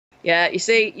Yeah, you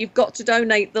see, you've got to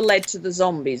donate the lead to the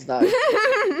zombies, though.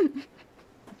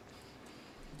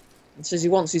 He says he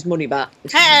wants his money back.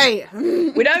 Hey!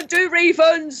 We don't do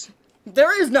refunds!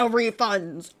 There is no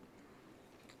refunds!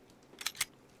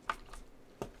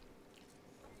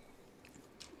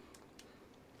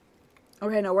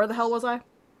 Okay, now where the hell was I?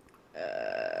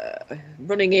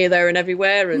 Running here, there, and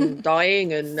everywhere, and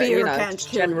dying, and Fear you know, can't just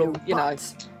kill general, you, you know.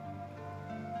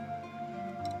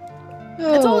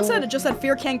 That's all it said. It just said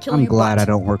fear can't kill you. I'm glad but. I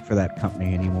don't work for that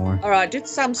company anymore. All right, did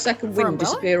Sam's second For wind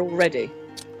umbrella? disappear already?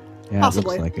 Yeah,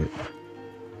 Possibly. it looks like it.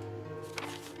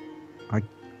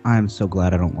 I am so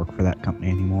glad I don't work for that company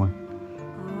anymore.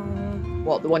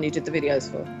 What, the one you did the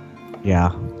videos for?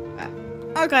 Yeah.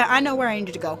 Okay, I know where I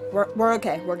need to go. We're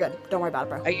okay. We're good. Don't worry about it,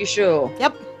 bro. Are you sure?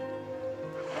 Yep.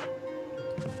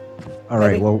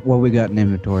 Alright, Maybe. well, what we got in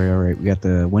inventory? Alright, we got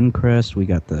the wind crest, we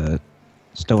got the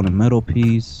stone and metal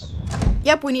piece.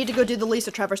 Yep, we need to go do the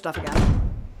Lisa Trevor stuff again.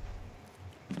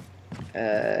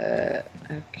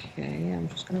 Okay, I'm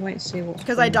just gonna wait and see what's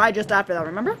Because I died just after that,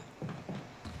 remember?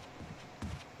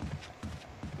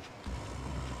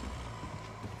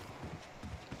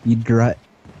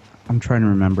 I'm trying to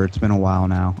remember, it's been a while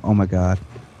now. Oh my god.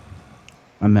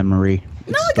 My memory.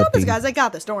 No, I got this, guys. I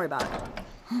got this. Don't worry about it.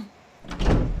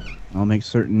 I'll make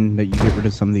certain that you get rid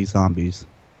of some of these zombies.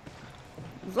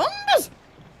 Zombies!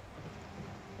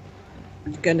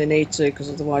 You're gonna need to, because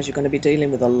otherwise you're gonna be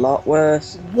dealing with a lot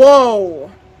worse.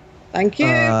 Whoa! Thank you.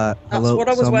 That's hello, what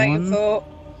I was waiting someone? for.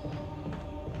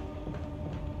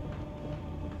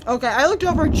 Okay, I looked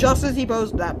over just as he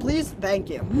posed that. Please, thank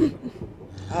you.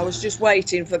 I was just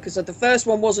waiting for, because the first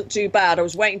one wasn't too bad. I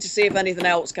was waiting to see if anything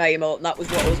else came up, and that was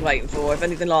what I was waiting for. If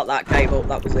anything like that came up,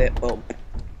 that was it. Boom.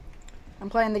 I'm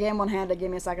playing the game one-handed. Give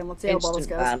me a second. Let's see how well this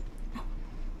Instant goes. ban.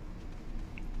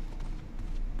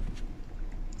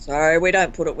 Sorry, we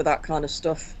don't put up with that kind of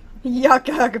stuff.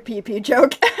 Yucca hugga pee pee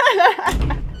joke.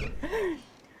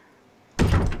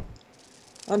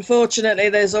 Unfortunately,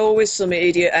 there's always some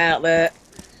idiot out there.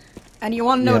 And you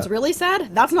want to know Yeah. what's really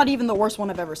sad? That's not even the worst one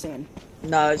I've ever seen.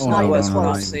 No, it's Oh, not the no, worst no, one no,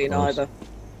 I've not seen even close. either.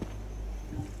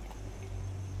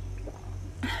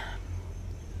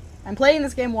 I'm playing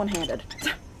this game one-handed.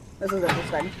 This is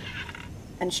interesting.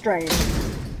 And strange.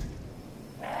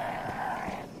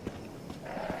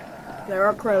 There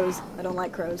are crows. I don't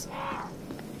like crows.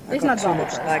 I He's got not too zombie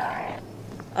much crows. lag.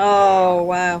 Oh,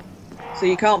 wow. So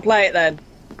you can't play it then?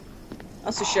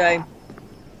 That's a shame.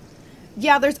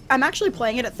 Yeah, I'm actually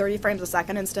playing it at 30 frames a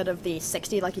second instead of the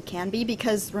 60 like it can be,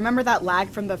 because remember that lag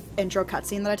from the intro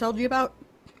cutscene that I told you about?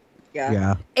 Yeah.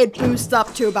 Yeah. It boosts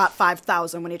up to about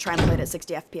 5,000 when you try and play it at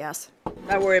 60 FPS.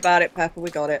 Don't worry about it, Pepper.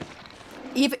 We got it.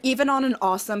 Even on an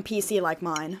awesome PC like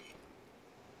mine.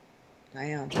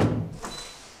 Damn.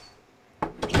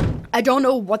 I don't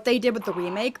know what they did with the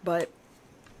remake, but...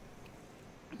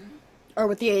 Or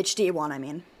with the HD one, I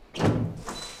mean.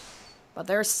 But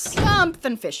there's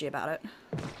something fishy about it.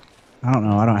 I don't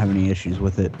know, I don't have any issues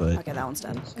with it, but Okay, that one's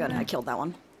dead. Good, I killed that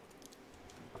one.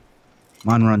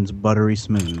 mine runs buttery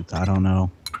smooth. I don't know.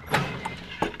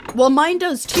 Well, mine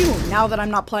does too, now that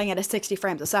I'm not playing it at 60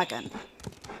 frames a second.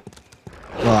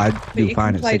 Well, I you do can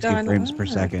fine at play 60 down- frames per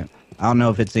ah. second. I don't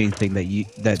know if it's anything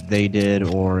that they did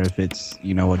or if it's,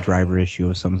 you know, a driver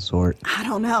issue of some sort. I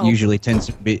don't know. Usually tends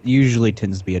to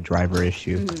be a driver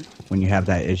issue when you have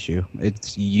that issue.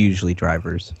 It's usually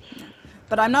drivers.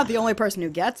 But I'm not the only person who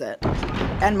gets it.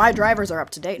 And my drivers are up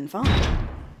to date and fine.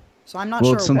 So I'm not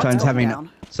Well, sure sometimes what's going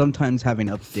having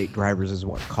down. up-to-date drivers is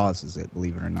what causes it,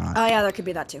 believe it or not. Oh yeah, there could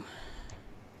be that too.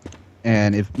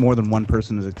 And if more than one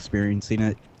person is experiencing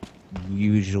it,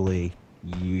 usually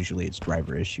it's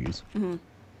driver issues.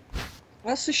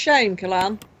 That's a shame,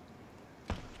 Kalan.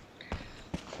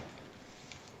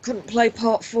 Couldn't play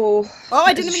part 4. Oh,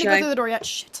 I That's didn't a even go shame. through the door yet.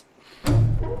 Shit.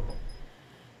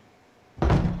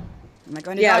 Am I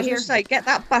going to Yeah, I die was here? going to say, get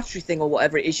that battery thing or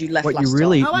whatever it is you left What last you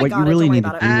really, time. Oh, I what got you it, really don't worry need to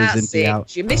about do it. Ah, is empty out.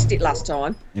 six. You missed it last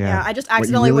time. Yeah, I just What you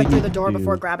accidentally really went through need the to door do-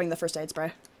 before grabbing the first aid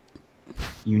spray.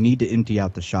 You need to empty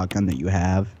out the shotgun that you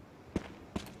have.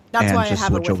 That's and why I just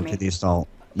have it switch with over me. to the assault.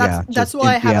 That's yeah, just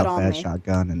why I empty have it out on that me.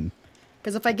 shotgun and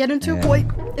Because if I get into Yeah.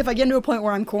 a point,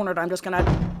 where I'm cornered, I'm just gonna,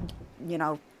 you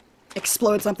know,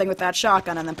 explode something with that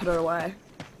shotgun and then put it away.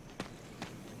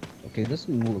 okay, this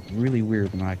one will look really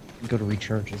weird when I go to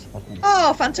recharge this.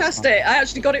 Oh, fantastic. I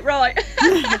actually got it right.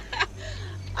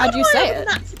 How'd you I say have a it?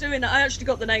 knack for doing that. I actually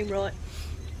got the name right.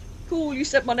 Cool, you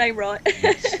said my name right.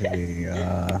 Let's see,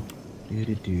 how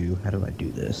do I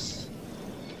do this?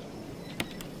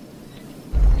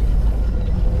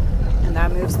 And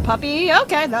that moves the puppy.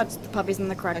 Okay, the puppy's in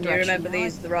the correct And you direction. remember now.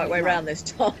 these the right way Yeah. round this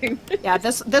time. Yeah,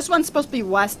 this one's supposed to be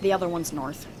west, the other one's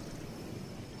north.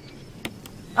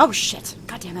 Oh shit!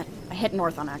 God damn it! I hit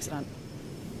north on accident.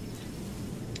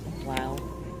 Wow.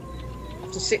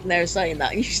 After sitting there saying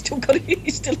that, you still got it.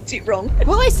 You still did it wrong.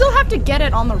 Well, I still have to get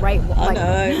it on the right one. I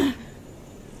know.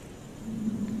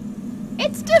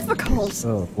 It's difficult.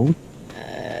 So,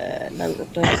 No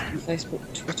updates on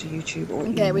Facebook, Twitter, YouTube, or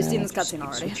Okay, we've seen email. this cutscene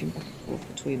Just already. switching back and forth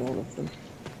between all of them.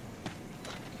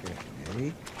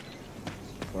 okay.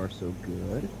 So far, so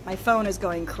good. My phone is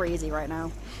going crazy right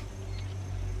now.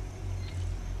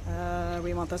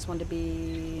 We want this one to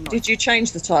be north. Did you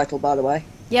change the title, by the way?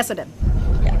 Yes, I did.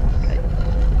 Yeah. Okay.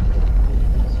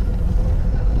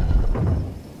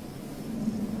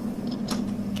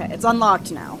 Okay, it's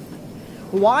unlocked now.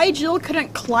 Why Jill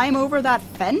couldn't climb over that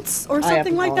fence or I have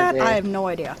something like no that, idea. I have no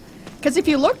idea. Because if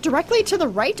you look directly to the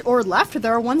right or left,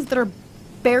 there are ones that are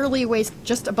barely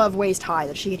just above waist high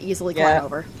that she could easily climb Yeah.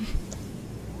 over.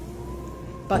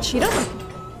 But she doesn't.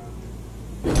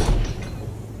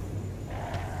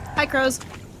 Hi, crows.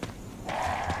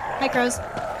 Hi, crows.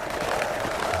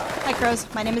 Hi, crows.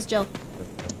 My name is Jill.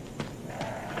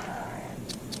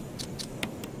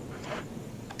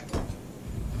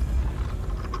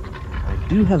 I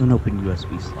do have an open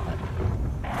USB slot.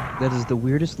 That is the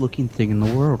weirdest looking thing in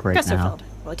the world right Crest are now. filled.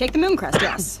 Well, I take the moon crest,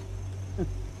 yes.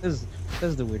 That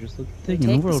is the weirdest looking I thing take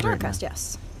in the the world star right crest, now.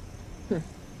 yes.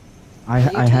 I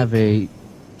you have a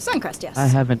Sun crest, yes. I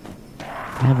have an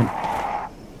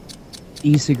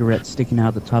e-cigarette sticking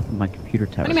out the top of my computer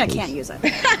tower. What do you mean I case. can't use it?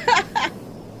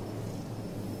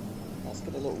 That's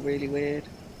gonna look really weird.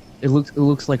 It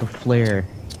looks like a flare.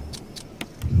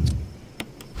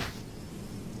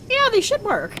 Yeah, they should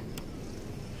work.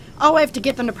 Oh, I have to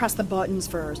get them to press the buttons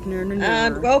first. No, no, no.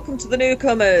 And welcome to the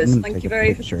newcomers. Mm, Thank take you a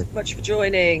very picture. much for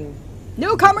joining.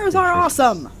 Newcomers are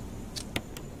awesome!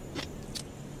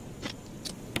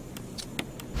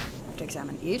 To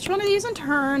examine each one of these in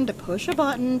turn, to push a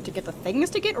button, to get the things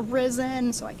to get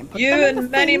risen, so I can put You them in the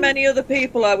and many, thing. many other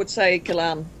people, I would say,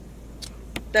 Kalan.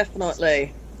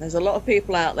 Definitely. There's a lot of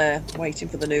people out there waiting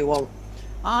for the new one.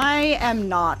 I am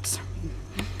not.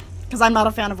 Because I'm not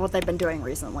a fan of what they've been doing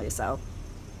recently, so.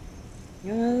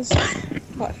 Yes,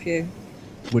 quite a few.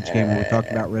 Which game are we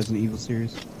talking about? Resident Evil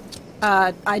series?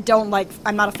 I don't like.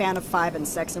 I'm not a fan of 5 and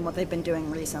 6 and what they've been doing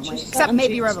recently. Just Except on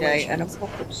maybe Tuesday, Revelation. And a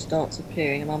pop-up starts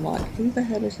appearing, and I'm like, who the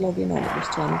hell is logging on at this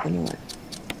time of the night?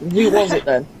 And who was it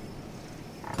then?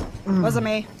 Wasn't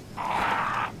me.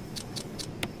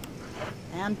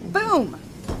 And boom!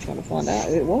 I'm trying to find out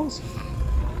who it was.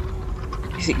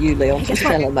 Is it you, Leon? Guess Just what?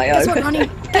 tell him, mate. Guess what, honey?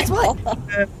 Guess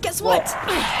what? Guess what?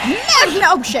 Magnum!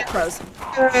 Oh shit, crows.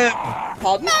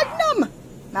 Pardon? Magnum!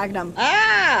 Magnum.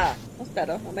 Ah! That's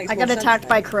better. That makes I more got sense attacked now.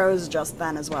 by crows just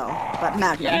then as well. But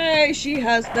Magnum. Yay, she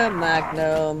has the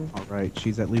Magnum. Alright,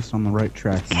 she's at least on the right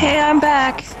track now. Hey, I'm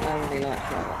back. I really like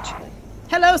her, actually.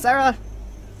 Hello, Sarah.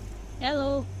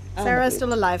 Hello. Sarah is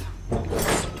still alive.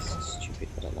 This is stupid,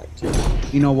 but I liked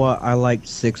it. You know what? I liked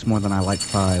 6 more than I liked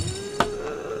 5.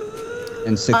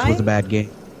 And 6 was a bad game.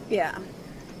 Yeah.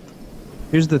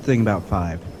 Here's the thing about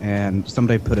 5, and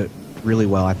somebody put it really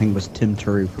well. I think it was Tim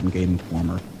Turry from Game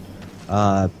Informer.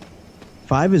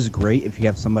 5 is great if you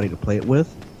have somebody to play it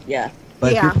with, Yeah.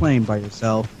 but if Yeah. you're playing by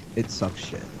yourself, it sucks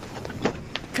shit.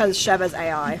 Because Sheva's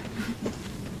AI.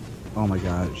 Oh my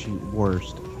god,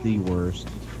 the worst.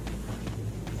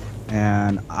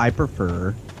 And I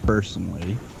prefer,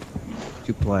 personally,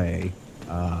 to play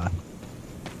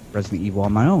Resident Evil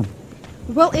on my own.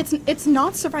 Well, it's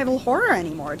not survival horror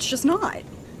anymore. It's just not.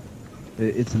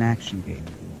 It's an action game.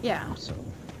 Yeah. So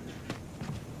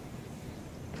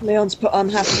Leon's put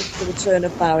unhappy for the return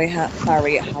of Barry,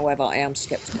 however, I am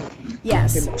sceptical.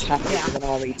 Yes. Pretty much happy Yeah. with an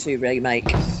RE2 remake.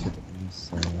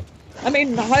 so I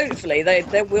mean, hopefully they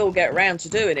will get around to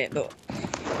doing it, but...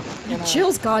 you know.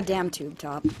 Jill's goddamn tube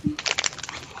top.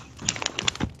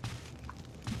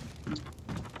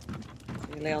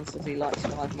 Leon says he likes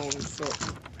 5 more than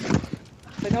 6.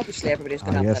 But obviously everybody's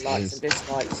going to Oh, have yes, their it likes is. and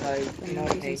dislikes, so, you know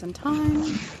what I Using mean. some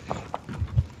time.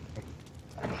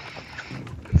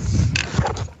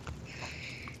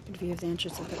 Good view of the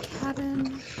entrance of the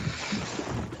cabin.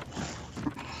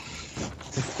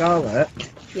 Scarlet,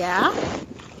 Yeah?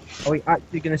 are we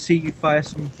actually going to see you fire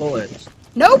some bullets?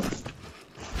 Nope! For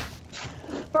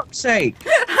fuck's sake!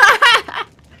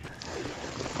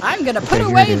 I'm gonna put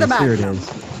okay, away here it the is, here it Magnum. is.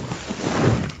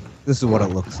 This is what it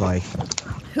looks like.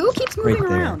 Who keeps moving Right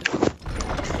there. around?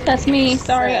 That's me.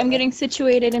 Sorry, I'm getting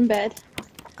situated in bed.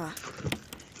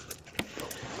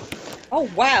 Oh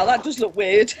wow, that does look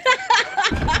weird.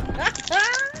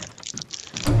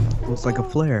 Looks like a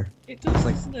flare. It does,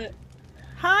 doesn't it?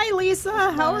 Hi, Lisa.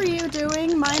 How are you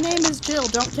doing? My name is Jill.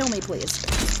 Don't kill me, please.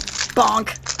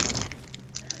 Bonk.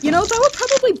 You know, that would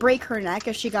probably break her neck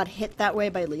if she got hit that way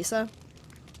by Lisa.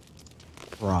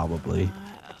 Probably.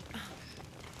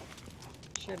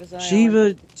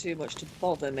 Shiva too much to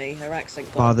bother me. Her accent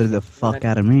got Bother the fuck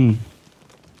out of me.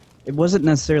 It wasn't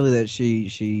necessarily that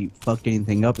she fucked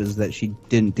anything up, is that she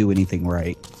didn't do anything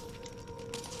right.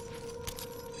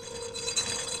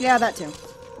 Yeah, that too.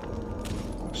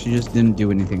 She just didn't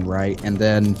do anything right, and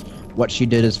then what she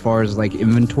did as far as like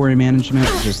inventory management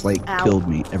just like Ow. killed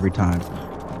me every time.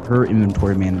 Her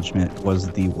inventory management was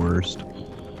the worst.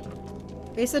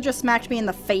 Lisa just smacked me in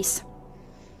the face.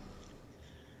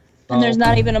 And there's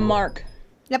not even a mark.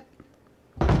 Yep.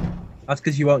 That's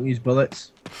because you won't use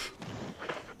bullets.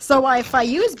 So if I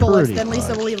use bullets, Pretty then Lisa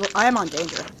much. will leave. I am on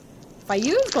danger. If I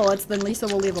use bullets, then Lisa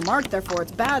will leave a mark. Therefore,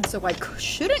 it's bad. So I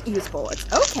shouldn't use bullets.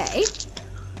 Okay.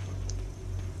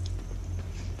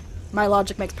 My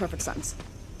logic makes perfect sense.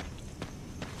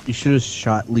 You should have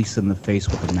shot Lisa in the face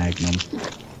with a magnum.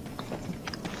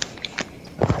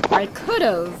 I could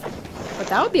have, but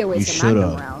that would be a waste You of magnum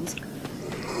should've. rounds.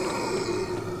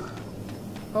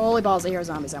 Holy balls! I hear a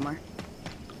zombie somewhere.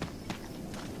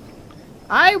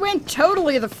 I went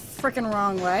totally the frickin'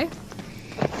 wrong way.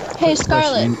 Hey,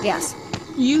 Scarlet, Yes.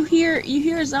 you hear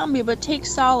a zombie, but take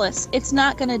solace. It's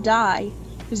not gonna die,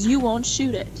 because you won't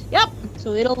shoot it. Yep.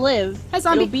 So it'll live. Hi,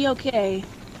 zombie. It'll be okay.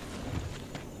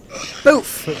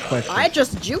 Boof. Quick question. I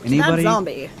just juked Anybody? that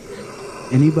zombie.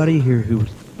 Anybody here who's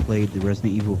played the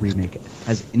Resident Evil remake,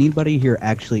 has anybody here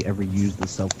actually ever used the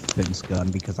self-defense gun?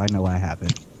 Because I know I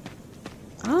haven't.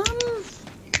 I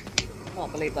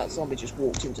can't believe that zombie just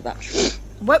walked into that tree.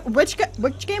 Which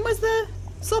game was the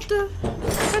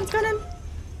self-defense gun in?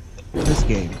 This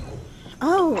game.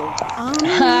 Oh,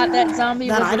 That zombie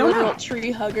That was I a don't literal know.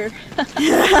 tree hugger.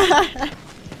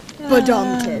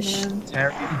 Badumtish.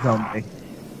 Terrible zombie.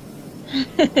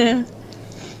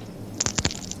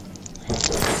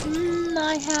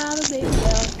 I have a baby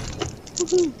girl.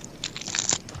 Woohoo.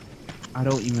 I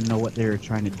don't even know what they were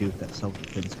trying to do with that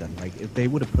self-defense gun. Like, if they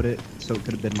would have put it so it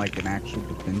could have been like an actual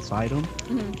defense item,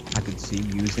 I could see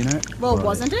using it. Well, but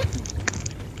wasn't it?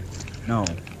 No,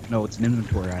 it's an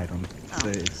inventory item.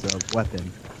 It's a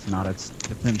weapon. It's not a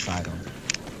defense item.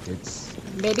 It's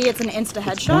Maybe it's an insta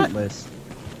it's headshot. pointless.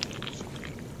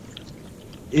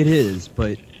 It is,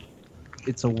 but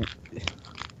it's a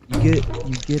you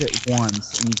get it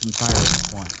once and you can fire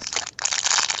it once.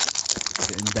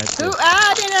 And that's Who? it.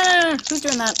 No. Who's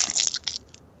doing that?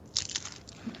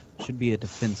 Should be a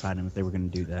defense item if they were going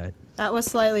to do that. That was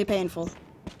slightly painful.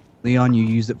 Leon, you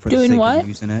use it for the Doing sake what? of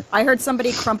using it. I heard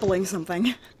somebody crumpling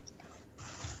something.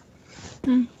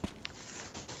 Hmm.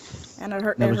 And it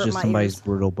hurt. That it was hurt just my somebody's ears.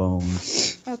 brittle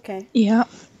bones. Okay. Yeah.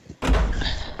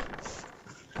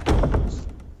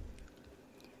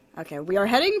 Okay, we are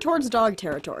heading towards dog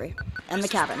territory. And the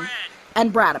cabin.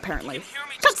 And Brad, apparently.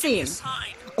 Cutscene!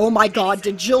 Oh my god,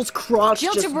 did Jill's crotch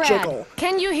Jill just to Brad. jiggle?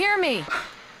 Can you hear me?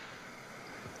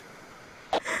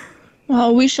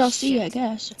 Well, we shall see, I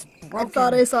guess. I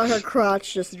thought I saw her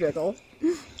crotch just jiggle.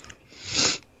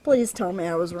 Please tell me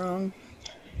I was wrong.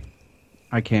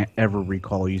 I can't ever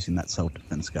recall using that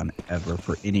self-defense gun ever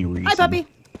for any reason. Hi, puppy!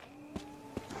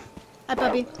 Hi,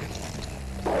 puppy.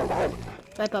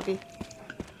 Bye, puppy.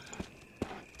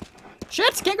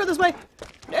 Shit! Can't go this way!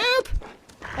 Nope!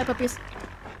 Hi, puppies.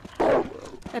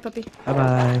 Hi, puppy.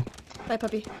 Bye-bye. Bye,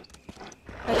 puppy.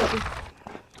 Bye, puppy.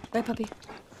 Bye, puppy.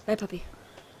 Bye, puppy.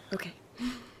 Okay.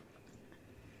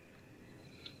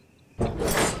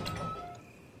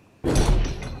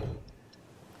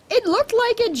 It looked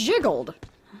like it jiggled.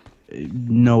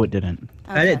 No, it didn't.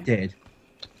 Bet it did.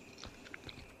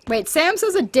 Wait, Sam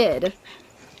says it did.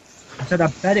 I said I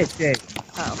bet it did.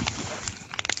 Oh.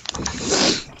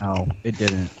 Oh, it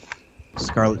didn't.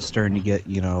 Scarlet's starting to get,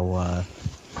 you know,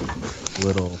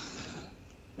 little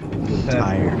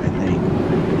tired, I think.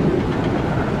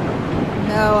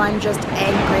 No, I'm just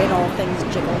angry at all things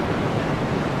jiggle.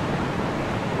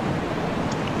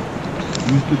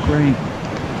 Use the crank.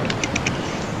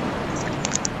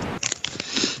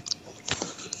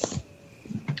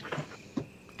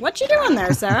 What you doing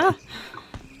there, Sarah?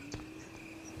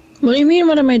 What do you mean,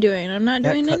 what am I doing? I'm not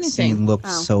That doing anything. cutscene looked Oh.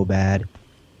 so bad.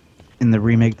 In the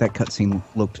remake, that cutscene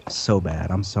looked so bad.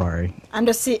 I'm sorry. I'm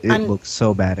just see. It looked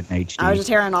so bad in HD. I was just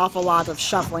hearing an awful lot of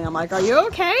shuffling. I'm like, are you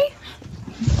okay?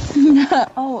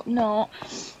 Oh, no.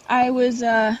 I was,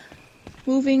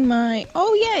 moving my...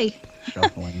 Oh, yay!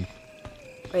 Shuffling.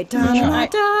 Wait,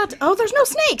 oh, there's no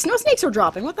snakes. No snakes are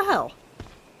dropping. What the hell?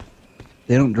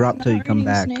 They don't drop till you Not come eating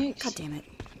back. snakes. God damn it.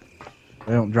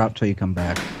 They don't drop till you come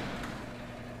back.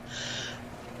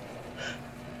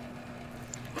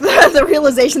 The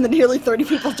realization that nearly 30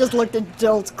 people just looked at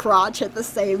Jill's crotch at the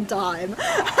same time.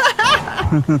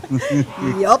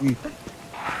 Yup.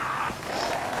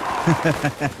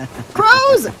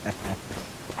 Crows!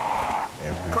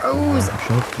 Crows!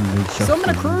 So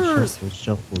many crows!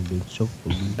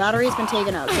 Battery's been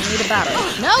taken out, so we need a battery.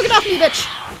 No, get off me, bitch!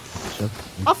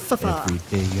 Off of her!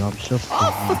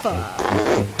 Off of her!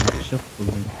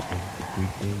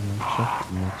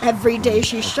 Every day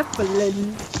she's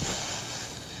shuffling.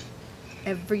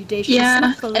 Every day she's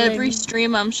shuffling. Every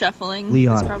stream I'm shuffling.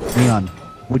 Leon,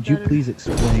 would you please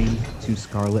explain to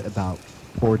Scarlet about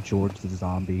poor George the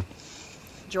zombie?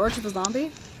 George the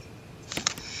zombie?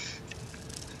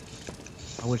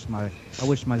 I wish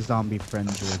my zombie friend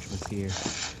George was here.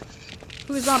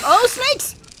 Who's zombie? Oh,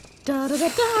 snakes! Da da da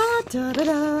da da da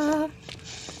da.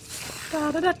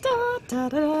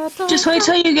 Just wait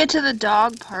till you get to the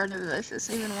dog part of this. It's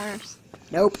even worse.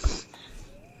 Nope.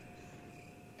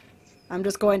 I'm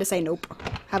just going to say nope.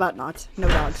 How about not? No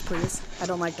dogs, please. I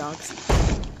don't like dogs.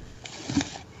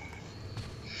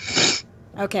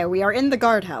 Okay, we are in the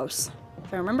guardhouse.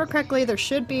 If I remember correctly, there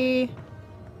should be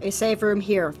a save room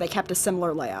here. They kept a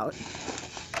similar layout.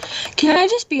 Can I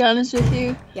just be honest with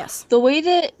you? Yes. The way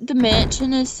that the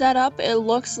mansion is set up, it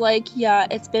looks like, yeah,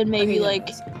 it's been maybe like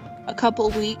a couple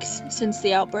weeks since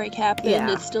the outbreak happened.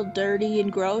 Yeah. It's still dirty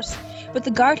and gross. But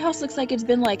the guardhouse looks like it's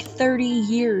been like 30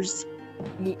 years.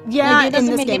 Yeah, like, it doesn't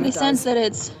in this make game any it sense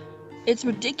does. that it's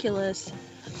ridiculous.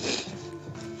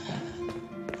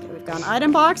 Okay, we've got an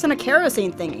item box and a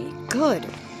kerosene thingy. Good.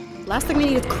 Last thing we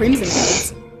need is crimson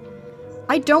heads.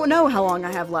 I don't know how long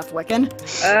I have left, Wiccan.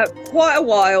 Quite a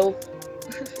while.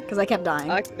 Because I kept dying.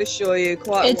 I can assure you,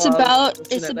 quite a while.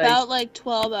 It's about like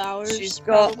 12 hours. She's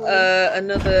got probably.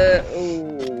 another.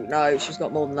 Oh no, she's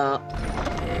got more than that.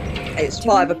 It's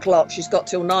 5 o'clock. She's got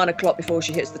till 9 o'clock before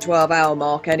she hits the 12-hour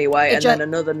mark anyway, and then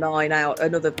another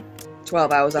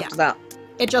 12 hours after that.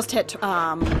 It just hit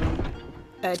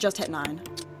 9.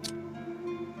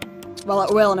 Well,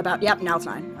 it will in about, yep, now it's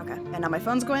 9. Okay, and now my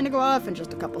phone's going to go off in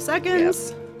just a couple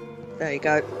seconds. Yep. There you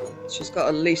go. She's got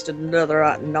at least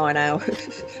another 9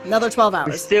 hours. Another 12 We've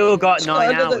hours. still got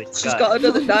 9 hours. She's got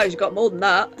another, no, she's got more than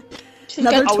that.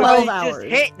 Another 12 hours. We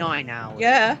just hit 9 hours.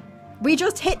 Yeah. We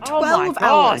just hit Oh 12 my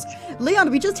hours. God.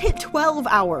 Leon, we just hit 12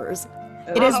 hours.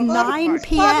 It is 9 5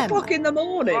 p.m. o'clock in the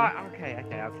morning. Right, okay,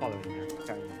 I'm following you.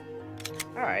 Okay.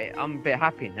 Alright, I'm a bit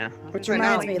happy now. Which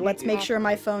reminds me, let's make sure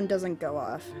my phone doesn't go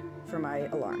off for my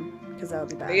alarm, because that would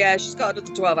be bad. But yeah, she's got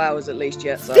another 12 hours at least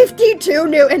yet, so. 52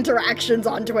 new interactions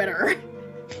on Twitter.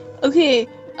 Okay,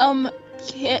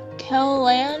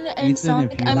 Kellan and Ethan,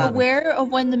 Sonic, if you I'm haven't- aware of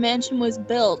when the mansion was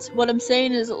built. What I'm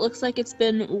saying is it looks like it's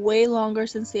been way longer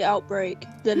since the outbreak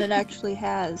than it actually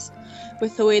has.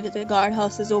 With the way that the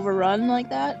guardhouse is overrun like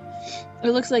that, it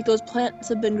looks like those plants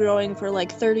have been growing for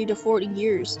like 30 to 40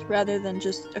 years rather than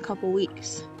just a couple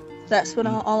weeks. That's what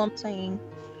all I'm saying.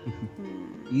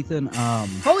 Ethan,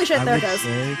 Holy shit, I there it would goes.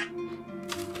 say-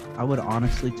 I would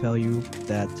honestly tell you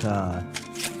that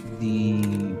the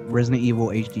Resident Evil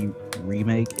HD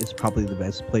remake is probably the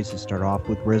best place to start off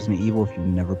with Resident Evil if you've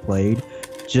never played,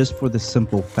 just for the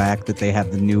simple fact that they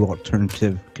have the new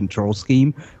alternative control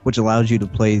scheme, which allows you to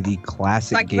play the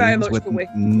classic Thank you very games much with for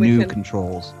new Wiccan.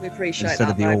 controls We appreciate instead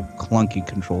that, of the mate. old clunky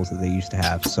controls that they used to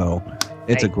have. So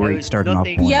it's Hey, a great there's starting off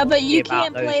nothing- point. Yeah, but you About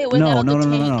can't those- play it without No,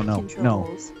 the tank no.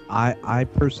 controls. I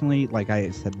personally, like I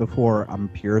said before, I'm a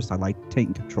purist. I like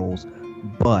tank controls,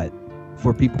 but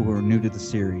for people who are new to the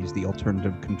series, the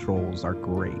alternative controls are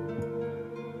great.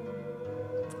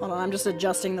 Hold on, I'm just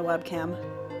adjusting the webcam.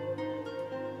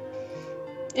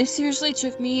 It seriously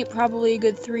took me probably a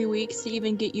good 3 weeks to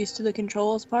even get used to the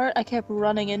controls part. I kept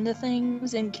running into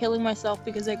things and killing myself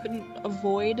because I couldn't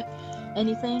avoid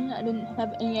anything. I didn't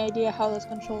have any idea how those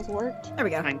controls worked. There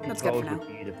we go. Tank That's good for controls now.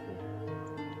 were beautiful.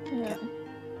 Yeah.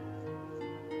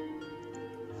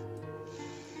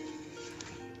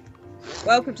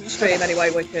 Welcome to the stream anyway,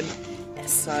 Wiccan.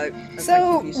 Yes.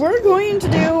 So We're going to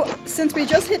do, since we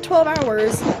just hit 12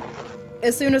 hours,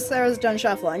 as soon as Sarah's done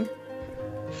shuffling.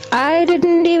 I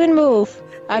didn't even move.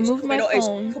 I It's moved my coming up-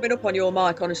 phone. It's coming up on your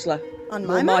mic, honestly. On Your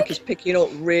my mic mic? is picking up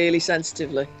really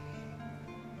sensitively.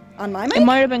 On my It mic?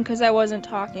 might have been because I wasn't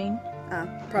talking. Oh,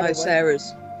 No, probably.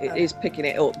 Sarah's. It Oh. is picking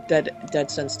it up dead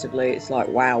sensitively. It's like,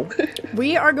 wow.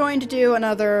 We are going to do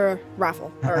another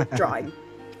raffle, or drawing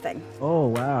thing. Oh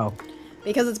wow!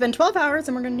 Because it's been 12 hours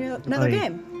and we're going to do another Right.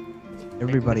 game.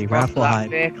 Everybody, Got raffle that hype.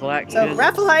 fear collection. So,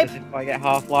 raffle hype. As if I get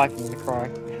Half-Life, I'm gonna cry.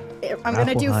 I'm going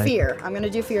to Raffle do hype. fear. I'm going to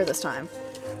do fear this time.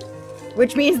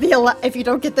 Which means if you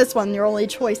don't get this one, your only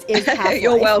choice is Half-Life.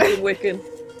 You're welcome, Wiccan.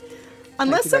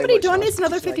 Unless you very somebody much, donates Nice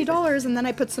another British Lady. $50 and then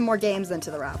I put some more games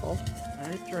into the raffle.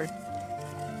 That is true.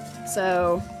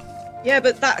 So, Yeah,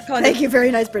 but that kind thank of you, very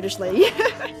nice British lady.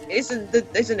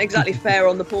 isn't exactly fair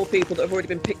on the poor people that have already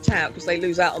been picked out because they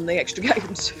lose out on the extra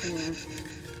games.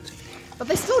 But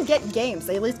they still get games.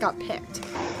 They at least got picked.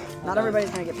 Not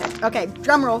everybody's gonna get picked. Okay,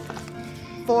 drum roll.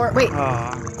 For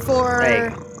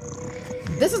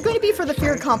this is going to be for the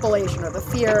Fear compilation, or the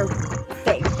Fear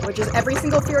thing, which is every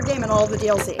single Fear game and all of the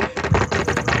DLC.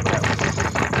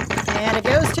 And it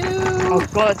goes to... Oh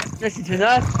god, listen to an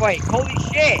earthquake. Holy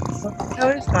shit! How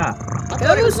is that? I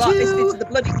thought it was like listening to the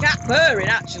bloody cat purring,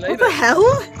 actually. What the But hell?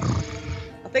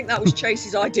 I think that was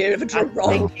Chase's idea of a I drum roll.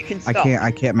 think you can stop.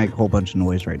 I can't make a whole bunch of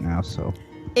noise right now, so.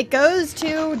 It goes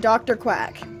to Dr.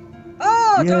 Quack.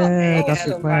 Oh, Yay, Dr.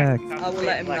 Dr. Quack. I will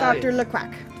let him know. Dr.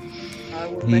 LeQuack. I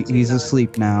will let him He's know.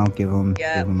 asleep now. Give him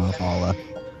Yeah. a holla.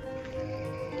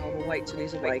 I will wait till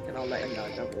he's awake and I'll let him know,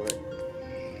 don't worry.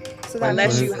 So that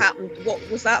Unless was- you happen... What,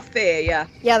 was that Fear, yeah?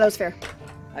 Yeah, that was fair.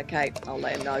 Okay, I'll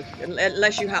let him know.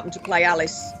 Unless you happen to play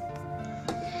Alice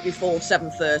before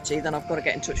 7:30, then I've got to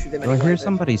get in touch with him Do I anyway. hear but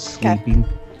somebody sleeping?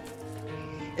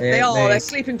 if they are, they're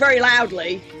sleeping very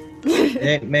loudly.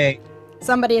 Me.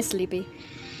 Somebody is sleepy.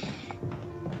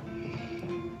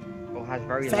 Or has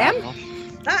very Sam? loud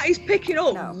nostrils. That is picking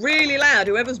up No. really loud,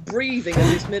 whoever's breathing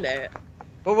at this minute.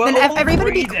 But we're Then all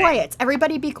everybody be breathing. quiet.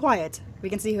 Everybody be quiet. We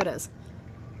can see who it is.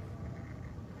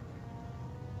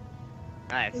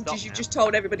 Alright, stop You now. just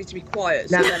told everybody to be quiet,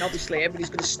 so Nah. then obviously everybody's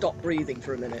going to stop breathing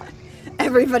for a minute.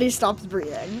 Everybody stops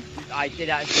breathing. I did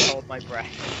actually hold my breath.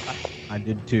 I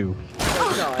did too.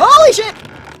 No. Holy shit!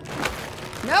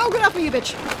 No, get off me, you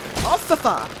bitch! Off the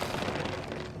fa!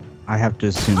 I have to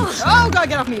assume it's Oh Sam. god,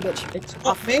 get off me, you bitch! It's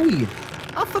not me.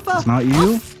 Off the fa! It's not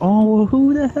you? Oh,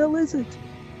 who the hell is it?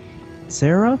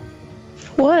 Sarah?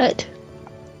 What?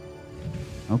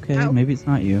 Okay, Ow. maybe it's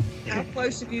not you. How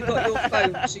close have you got your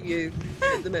phone to you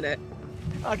at the minute?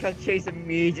 I got Chase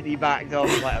immediately backed off.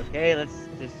 Like, okay, let's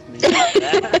just leave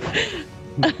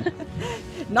it there.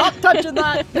 Not touching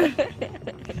that!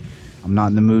 I'm not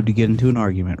in the mood to get into an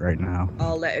argument right now.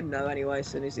 I'll let him know anyway as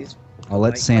soon as he's... I'll let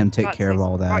awake. Sam take Right, care of Chase-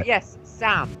 all that. Right, yes,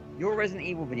 Sam, your Resident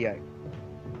Evil video.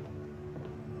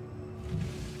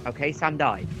 Okay, Sam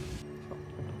died.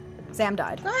 Sam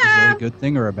died. Is that a good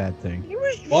thing or a bad thing? He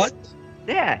was What?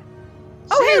 there.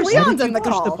 Oh, hey, Seriously? Leon's Why did in you the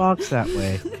push the call. box that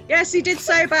way? Yes, he did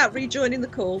say about rejoining the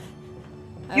call.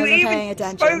 I You wasn't even paying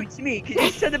attention. spoke to me because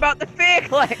you said about the fear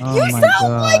collection. Oh You my sound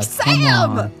God, like come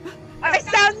Sam! on. I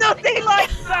sound nothing like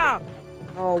Sam.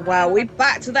 Oh wow, we're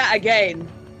back to that again.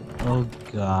 Oh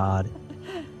God.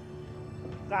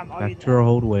 Sam, are you Back to our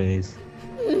old ways.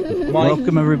 Mike.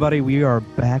 Welcome everybody, we are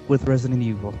back with Resident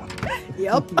Evil.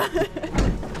 Yep.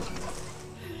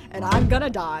 And I'm gonna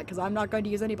die, because I'm not going to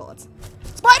use any bullets.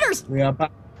 Spiders! We are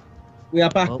back. We are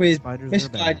back Well, with spiders are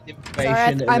misguided bad.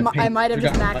 information. Sorry, and I might have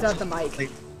just opinion. maxed out the mic. I Can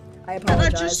I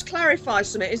apologize. just clarify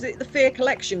something? Is it the Fear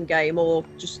Collection game or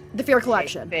just... The Fear It's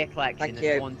Collection. Fear collection. Thank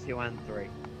It's you. 1, 2, and 3.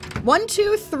 1,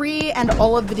 2, 3, and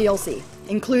all of the DLC,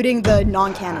 including the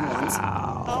non-canon ones.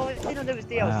 Oh, I didn't know there was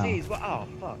DLCs. Well, oh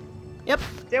fuck. Yep.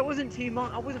 There wasn't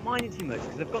I wasn't minding too much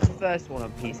because I've got the first one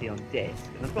on PC on disc,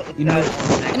 and I've got the You know-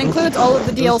 third one on It includes all of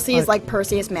the Those DLCs are- like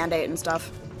Perseus Mandate and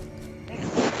stuff.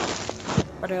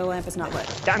 But our lamp is not lit.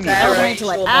 Damn you, Sarah, Sarah, going to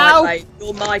your it. mic, Ow! mate.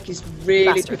 Your mic is really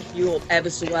Bastard. picking you up ever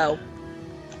so well.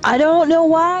 I don't know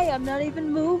why. I'm not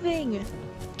even moving.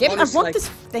 Give me, I Honestly. want this.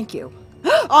 Thank you.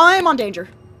 I'm on danger.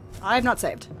 I have not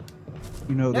saved.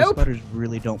 You know, the Nope. spiders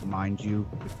really don't mind you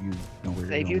if you know where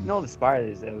So you're if you going. ignore the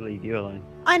spiders, they'll leave you alone.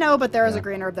 I know, but there was a Yeah.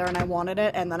 green herb there and I wanted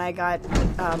it, and then I got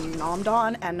nommed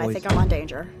on, and I think Poison. I'm on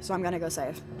danger, so I'm gonna go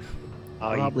save.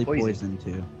 Oh, Probably you poison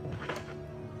too.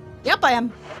 Yep, I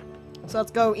am. So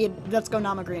let's go eat. Let's go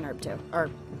nom a green herb too, or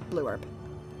blue herb.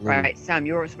 Right, Sam,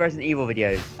 your Resident Evil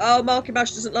videos. Oh, Marky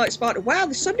Mash doesn't like spiders. Wow,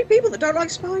 there's so many people that don't like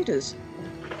spiders.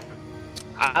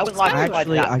 I wouldn't like a spider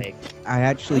Actually, that big. I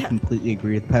actually completely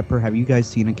agree with Pepper. Have you guys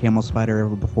seen a camel spider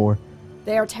ever before?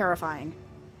 They are terrifying.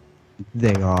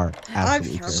 They are absolutely I've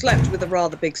terrifying. slept with a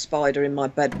rather big spider in my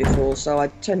bed before, so I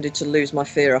tended to lose my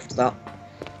fear after that.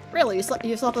 Really, you slept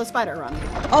with a spider run?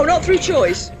 Oh, not through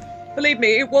choice. Believe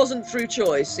me, it wasn't through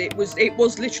choice. It was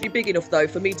literally big enough though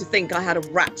for me to think I had a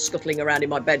rat scuttling around in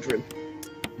my bedroom.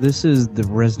 This is the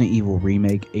Resident Evil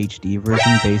Remake HD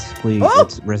version. Basically, Oh!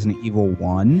 it's Resident Evil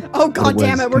 1. Oh god was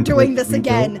damn it, we're doing this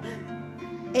completely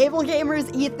again. Able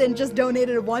Gamers Ethan just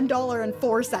donated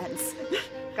 $1.04.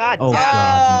 God Oh, damn.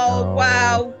 God, Oh no.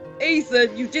 wow,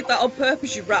 Ethan, you did that on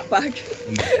purpose, you rat bag.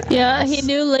 Yeah, he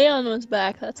knew Leon was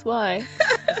back. That's why.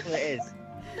 That's what it is.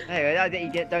 Anyway, I think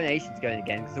you get donations going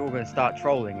again because they're all going to start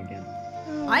trolling again.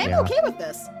 I am okay with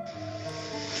this.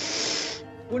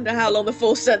 Wonder how long the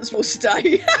 4 cents will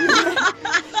stay.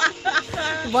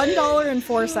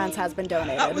 $1.04 has been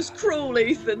donated. That was cruel,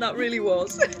 Ethan. That really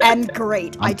was. And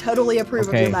great. I totally approve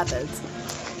of your methods.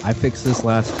 I fixed this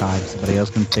last time. Somebody else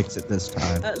can fix it this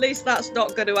time. At least that's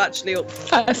not going to actually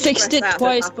I fixed it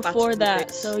twice before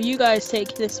that, so you guys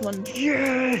take this one.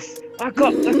 Yes! I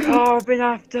got the car I've been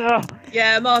after!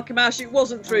 Yeah, Marky Mash, it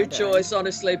wasn't through choice,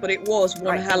 honestly, but it was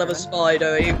one hell of a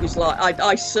spider. It was like,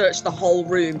 I searched the whole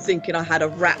room thinking I had a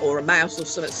rat or a mouse or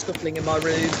something scuffling in my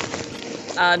room.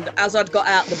 And as I'd got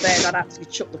out of the bed, I'd actually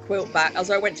chucked the quilt back. As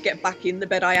I went to get back in the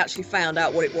bed, I actually found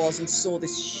out what it was and saw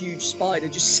this huge spider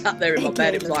just sat there in my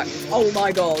bed. It was like, oh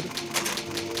my god.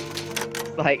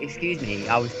 Like, excuse me,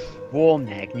 I was warm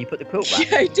there. Can you put the quilt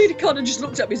back? Yeah, he did. He kind of just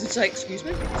looked at me and said, excuse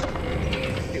me.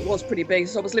 It was pretty big.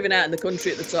 So I was living out in the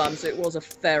country at the time, so it was a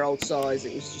fair old size.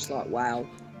 It was just like, wow.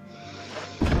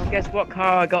 Well, guess what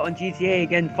car I got on GTA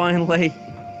again, finally?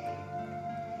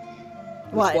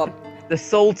 What? The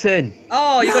Sultan.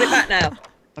 Oh, you got it back now.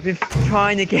 I've been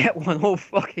trying to get one all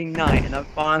fucking night, and I've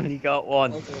finally got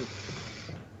one. Well done.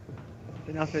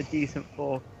 Been after a decent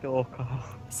 4-door car.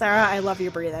 Sarah, I love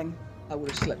your breathing. I would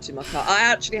have slept in my car. I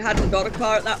actually hadn't got a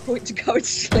car at that point to go to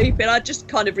sleep in. I just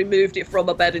kind of removed it from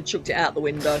my bed and chucked it out the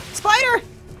window. Spider!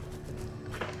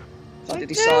 I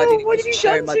decided it wasn't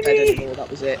sharing my bed anymore. That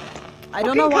was it. I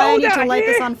don't know why I need to light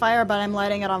this on fire, but I'm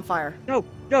lighting it on fire. No,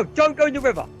 no, don't go in the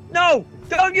river. No,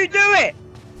 don't you do it!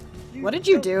 What did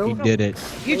you do? He did it.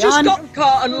 You just got the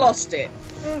car and lost it.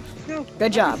 No, no.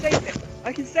 Good job.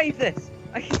 I can save this.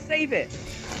 I can save it.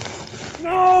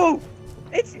 No!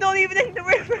 It's not even in the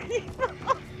river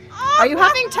anymore. Are you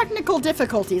having technical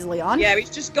difficulties, Leon? Yeah, he's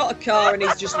just got a car and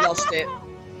he's just lost it.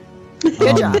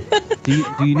 Good job.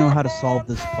 Do you know how to solve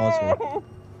this puzzle?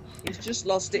 He's just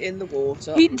lost it in the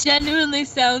water. He genuinely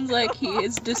sounds like he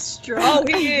is distraught. Oh,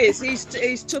 he is.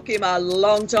 He's took him a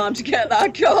long time to get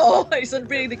that car. It's a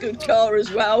really good car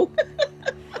as well.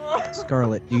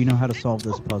 Scarlet, do you know how to solve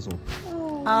this puzzle?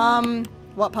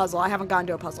 What puzzle? I haven't gotten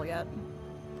to a puzzle yet.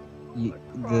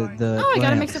 The Oh, I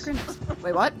gotta make lamps. some.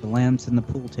 Wait, what? The lamps in the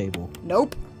pool table.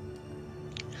 Nope.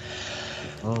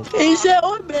 Oh. Is that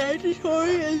one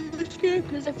mandatory in this game?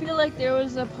 Because I feel like there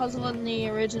was a puzzle in the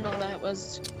original that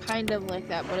was kind of like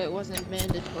that, but it wasn't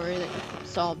mandatory that you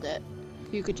solved it.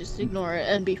 You could just ignore it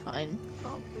and be fine.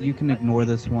 You can ignore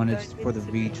this one. It's for the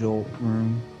vigil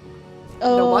room.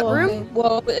 Oh, The what room?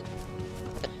 Well,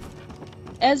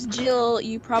 as Jill,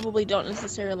 you probably don't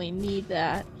necessarily need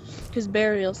that, because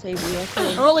Barry will save you, I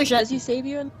think. Holy shit! Does he save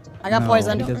you? I got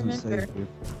poisoned. He doesn't remember. save you.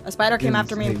 A spider came doesn't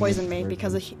after me and save poisoned you me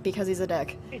this because he's a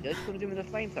dick. Hey, that's what to do with a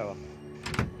flamethrower.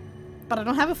 But I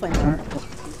don't have a flamethrower.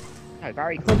 No,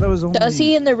 very I cool. thought that was only... Does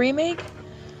he in the remake?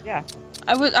 Yeah.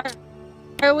 I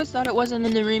always thought it wasn't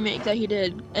in the remake that he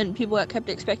did, and people kept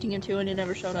expecting him to, and he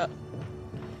never showed up.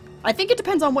 I think it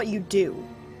depends on what you do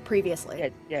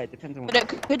previously. Yeah, it depends on what...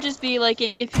 But it could just be like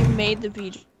if you made the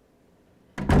vigil,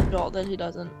 then he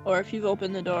doesn't, or if you've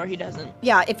opened the door, he doesn't.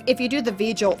 Yeah, if you do the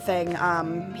V-Jolt thing,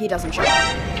 he doesn't show up.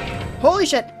 Holy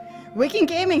shit! Wicked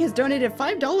Gaming has donated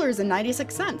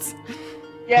 $5.96.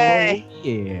 Yay! Oh,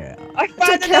 yeah. I Take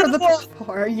found care of another the one!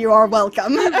 poor. You are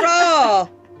welcome. Hurrah!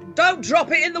 Don't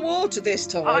drop it in the water this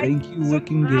time. Thank you,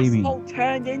 Wiccan Gaming. Asshole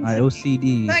turned into... My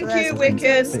OCD. Thank you,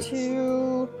 That's Wicked.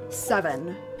 2,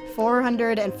 7,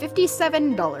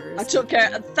 $457. I took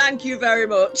care. Thank you very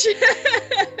much.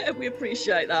 We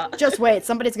appreciate that. Just wait,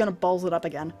 somebody's gonna balls it up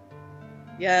again.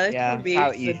 Yeah, that's Yeah, probably that's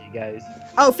how it usually goes.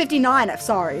 Oh, 59.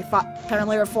 Sorry.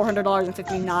 Apparently we're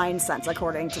 $400.59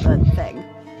 according to the thing.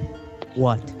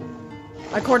 What?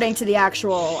 According to the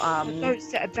actual, Don't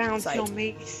set a bounty site. on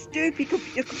me. You stupid your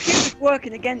computer's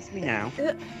working against me now.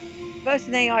 First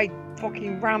an AI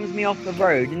fucking rams me off the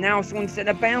road, and now someone's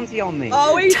setting a bounty on me.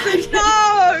 Oh, Ethan,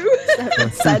 no!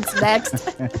 Sense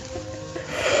next.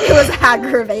 It was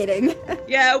aggravating.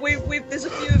 Yeah, there's a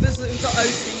few of us that have got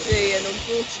OCD, and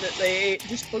unfortunately, it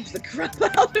just bugs the crap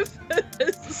out of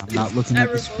us. I'm not It's looking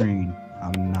at the terrible. screen.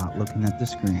 I'm not looking at the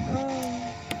screen.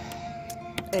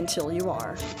 Until you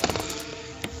are.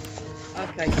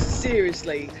 Okay,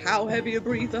 seriously, how heavy a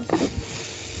breather?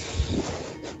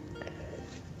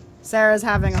 Sarah's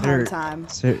having a hard time.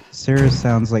 Sarah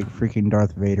sounds like freaking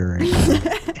Darth Vader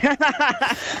right now.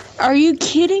 Are you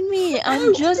kidding me?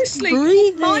 I'm just honestly,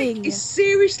 breathing. Mike is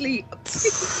seriously picking me up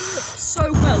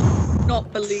so well.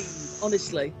 Not believe,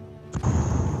 honestly.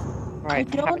 Right,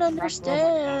 I don't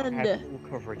understand. I have full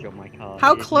coverage on my car.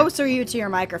 How It is close are you to your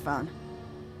microphone?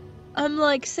 I'm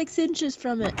like 6 inches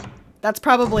from it. That's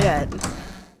probably it.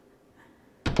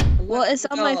 Well, it's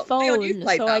on my Leon, you phone,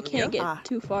 played so that, I haven't you? can't get Ah.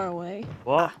 too far away.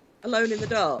 What? Alone in the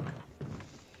Dark?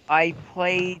 I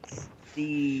played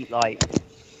the I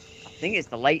think it's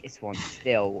the latest one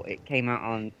still. It came out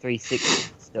on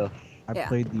 360 stuff. I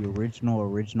played the original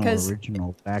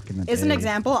back in the day. As an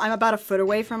example, I'm about a foot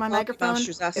away from my microphone.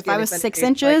 If I was 6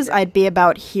 inches, I'd be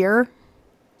about here.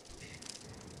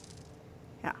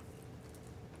 Yeah.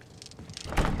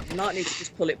 You might need to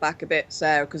just pull it back a bit,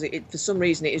 Sarah, because for some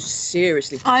reason it is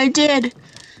seriously... I did.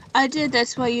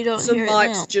 That's why you don't hear it now. Some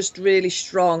mics are just really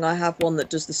strong. I have one that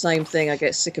does the same thing. I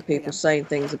get sick of people saying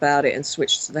things about it and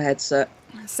switch to the headset.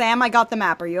 Sam, I got the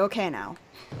map. Are you okay now?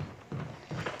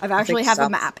 I've actually have a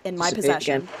map in my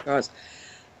possession. Right.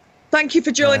 Thank you for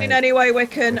joining anyway,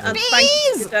 Wiccan, and thank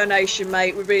you for your donation,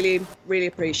 mate. We really, really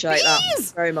appreciate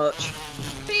that very much.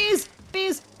 Bees!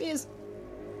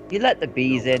 You let the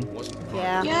bees in.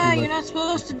 Yeah. Yeah, you're not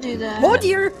supposed to do that. Oh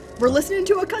dear! We're listening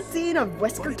to a cutscene of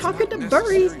Wesker talking to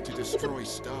Burry.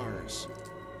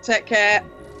 Take care.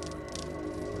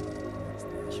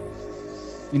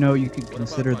 You know, you could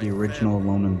consider the original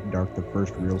Alone in the Dark the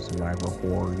first real survivor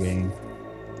horror game.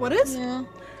 What is? Yeah.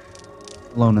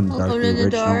 Alone in the Dark, Alone in the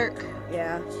Dark.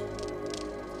 Yeah.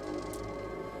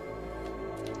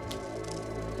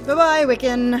 Bye-bye,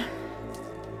 Wiccan.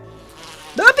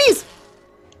 The bees!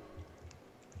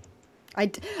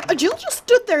 Jill just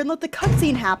stood there and let the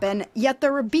cutscene happen, yet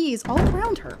there were bees all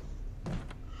around her.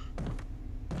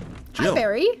 Jill. Hi,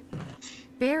 Barry.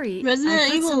 Barry,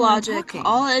 Resident Evil logic.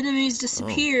 All enemies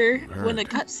disappear when a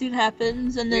cutscene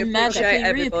happens, and then magically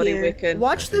reappear.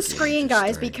 Watch the screen,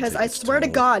 guys, because I swear to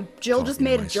God, Jill just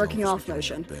made a jerking off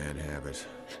motion. Bad habit.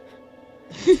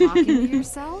 Talking to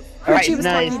yourself? Alright, She was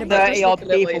now talking it's about 30 odd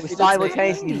people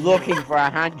simultaneously looking for a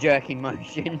hand jerking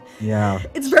motion. Yeah.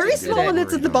 It's very small and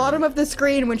it's at the bottom of the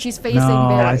screen when she's facing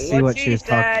Barry. I see what she's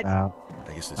talking about.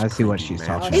 I see what she's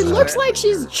talking about. It looks like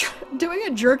she's doing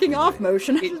a jerking off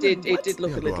motion. It did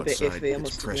look a little bit iffy, I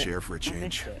must fresh admit. air for a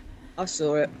change. I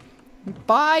saw it.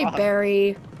 Bye,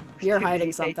 Barry. You're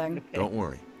hiding something. Don't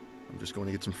worry. I'm just going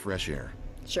to get some fresh air.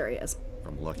 Sure he is.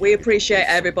 We appreciate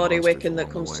everybody, Wiccan, that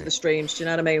comes to the streams. Do you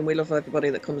know what I mean? We love everybody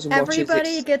that comes and watches.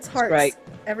 Everybody gets hearts. Great.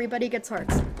 Everybody gets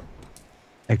hearts.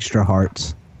 Extra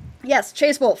hearts. Yes,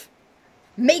 Chase Wolf.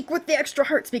 Make with the extra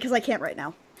hearts because I can't right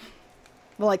now.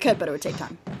 Well, I could, but it would take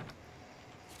time.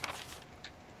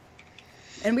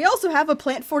 And we also have a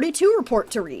Plant 42 report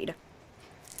to read.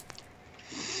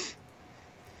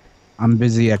 I'm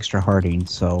busy extra hearting,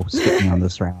 so skip me on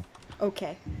this round.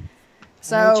 Okay.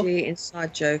 So, AG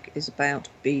inside joke is about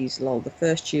bees, lol. The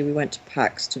first year we went to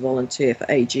PAX to volunteer for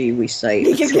AG, we saved.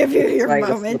 he can give you your trailer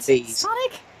moments. for bees.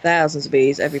 Sonic? Thousands of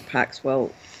bees, every PAX,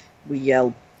 well, we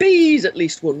yell bees at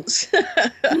least once.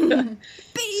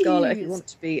 Bees! Scarlet, if you want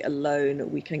to be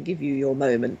alone, we can give you your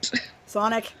moment.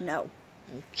 Sonic, no.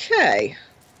 Okay.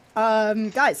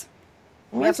 Guys,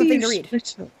 we have something to read.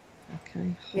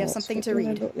 Okay. We have something to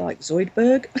read. Look like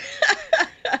Zoidberg.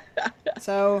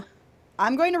 So,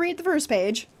 I'm going to read the first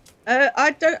page.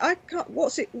 I can't,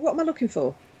 what am I looking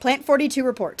for? Plant 42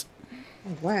 report.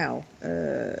 Oh, wow.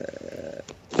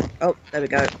 Oh, there we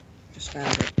go. Just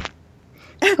found it.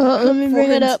 Oh, let me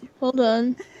bring it up. Hold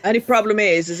on. Only problem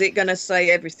is it going to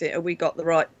say everything? Have we got the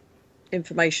right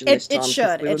information this time? It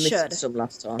should. We were It missing should. some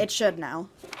last time. It should now.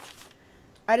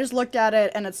 I just looked at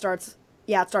it and it starts.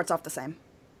 Yeah, it starts off the same.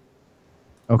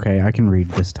 Okay, I can read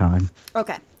this time.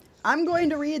 Okay. I'm going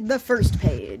to read the first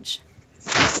page.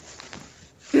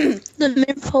 Let me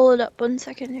pull it up 1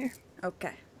 second here.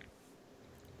 Okay.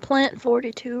 Plant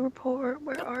 42 report.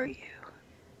 Where are you?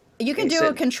 You can It's do a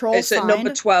at- control It's at find.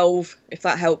 number 12, if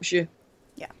that helps you.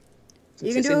 Yeah. Since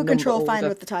You can it's do in a number control find order.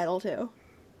 with the title too.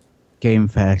 Game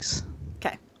facts.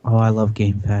 Okay. Oh, I love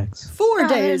game facts. 4 Ah,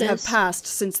 days there it have is. passed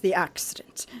since the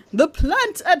accident. The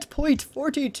plant at point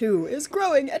 42 is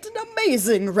growing at an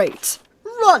amazing rate.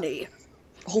 Ronnie.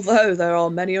 Although there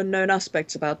are many unknown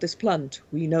aspects about this plant,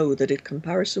 we know that in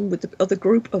comparison with the other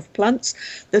group of plants,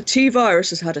 the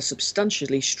T-virus has had a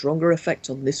substantially stronger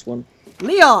effect on this one.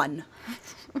 Leon.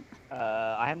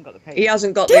 I haven't got the page. He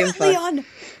hasn't got the Damn it, info. Leon.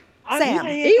 Sam.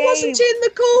 He wasn't in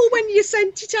the call when you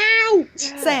sent it out.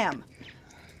 Sam.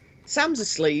 Sam's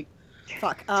asleep.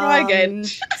 Fuck. Try again.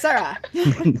 Sarah.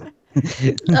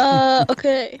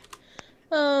 Okay.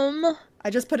 I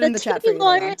just put it in the chat for you.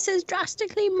 Leon. virus has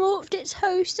drastically morphed its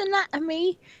host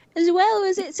anatomy as well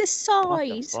as its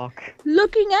size. Fuck.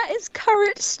 Looking at its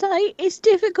current state, it's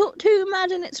difficult to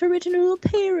imagine its original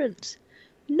appearance.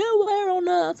 Nowhere on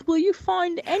Earth will you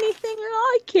find anything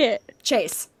like it.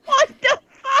 Chase. What the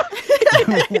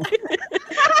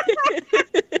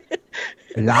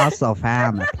We also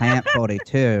found that Plant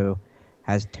 42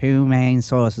 has two main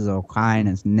sources of acquiring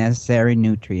its necessary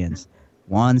nutrients,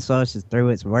 One source is through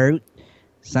its root,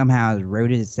 somehow has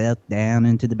rooted itself down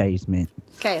into the basement.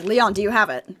 Okay, Leon, do you have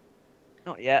it?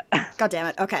 Not yet. God damn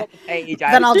it. Okay.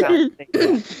 Then I'll do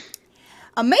it.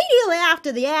 Immediately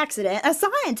after the accident, a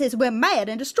scientist went mad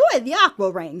and destroyed the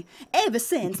aqua ring. Ever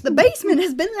since, the basement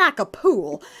has been like a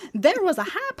pool. There was a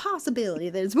high possibility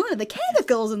that it's one of the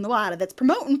chemicals in the water that's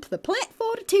promoting the plant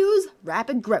 42's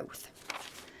rapid growth.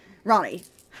 Ronnie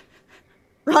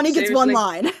gets one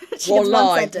line. She gets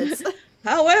one sentence.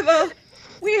 However,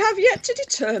 we have yet to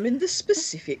determine the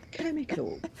specific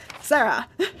chemical. Sarah.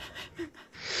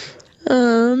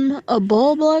 A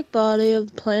ball-like body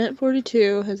of Planet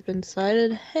 42 has been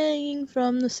sighted hanging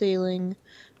from the ceiling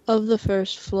of the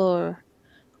first floor.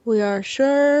 We are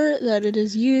sure that it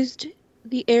has used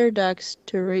the air ducts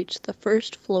to reach the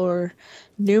first floor.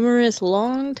 Numerous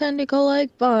long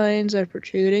tentacle-like vines are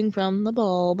protruding from the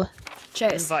bulb.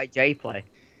 Chase. Invite J-Play.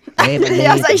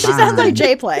 Yeah, she sounds like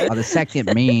J-Play. Are the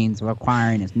second means of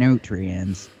acquiring its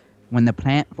nutrients. When the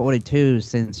plant 42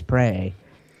 sends prey,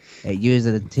 it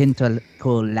uses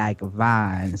tentacle-like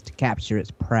vines to capture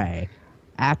its prey.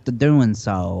 After doing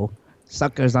so,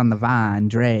 suckers on the vine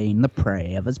drain the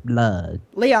prey of its blood.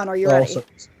 Leon, are you ready?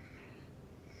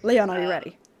 Leon, are you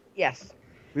ready? Yes.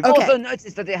 We've also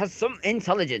noticed that it has some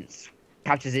intelligence.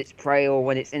 Captures its prey, or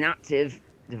when it's inactive,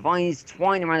 the vines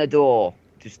twine around the door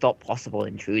to stop possible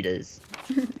intruders.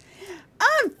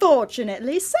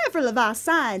 Unfortunately, several of our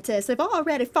scientists have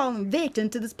already fallen victim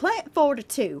to this Plant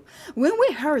 42. When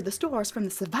we heard the stories from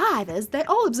the survivors, they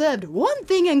all observed one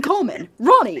thing in common.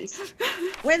 Ronnie!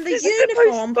 When the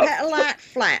uniform petal-like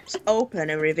flaps open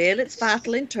and reveal its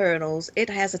vital internals, it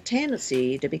has a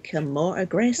tendency to become more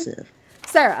aggressive.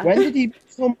 Sarah. When did he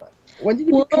become One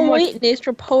like... witness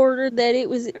reported that it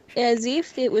was as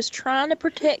if it was trying to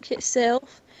protect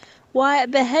itself. Why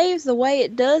it behaves the way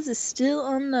it does is still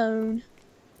unknown.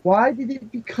 Why did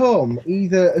it become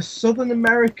either a Southern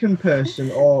American person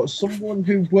or someone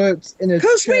who works in a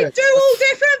church? Because we do all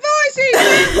different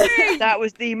voices! That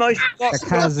was the most...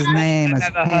 Because his name is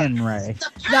Henry.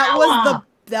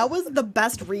 That was the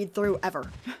best read-through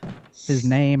ever. His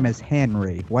name is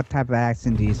Henry. What type of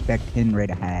accent do you expect Henry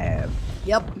to have?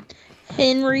 Yep.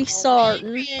 Henry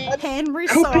Sarton. Henry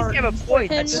Sarton.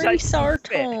 Henry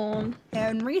Sarton.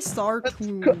 Henry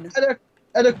Sarton.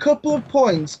 At a couple of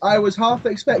points, I was half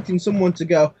expecting someone to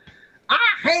go, I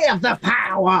have the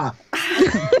power! I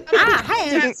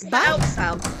have the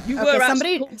power!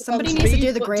 Okay, somebody needs to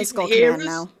do the Grayskull command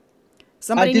now.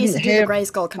 Somebody needs to do the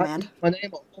Grayskull command. My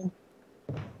name...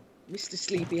 Mr.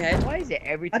 Sleepyhead. Why is it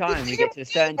every time we get to a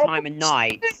certain time of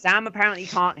night, Sam apparently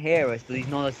can't hear us, but he's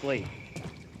not asleep?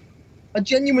 I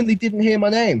genuinely didn't hear my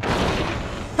name.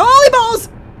 Holy balls!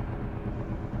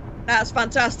 That's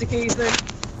fantastic, Ethan.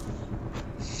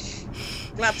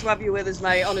 Glad to have you with us,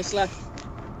 mate, honestly.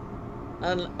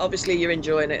 And obviously you're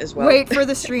enjoying it as well. Wait for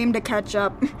the stream to catch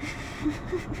up.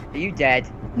 Are you dead?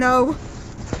 No.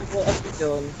 What have you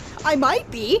done? I might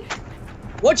be.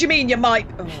 What do you mean you might?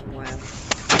 Oh, wow.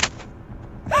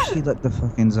 She let the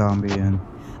fucking zombie in.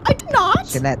 I did not.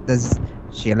 She let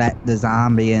the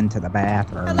zombie into the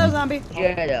bathroom. Hello, zombie.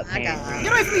 Get up, man.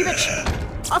 Get away from me,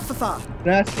 bitch. Off the phone.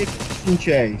 That's it,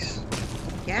 Chase.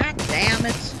 God damn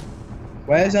it.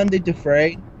 Where's Andy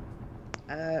Dufresne?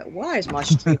 Why is my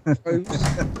stream froze?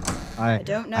 I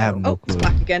don't know. I have no clue. It's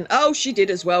back again. Oh, she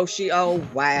did as well. Oh,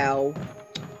 wow.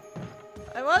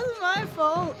 It wasn't my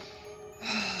fault.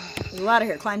 You out of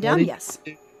here. Climb down? Yes.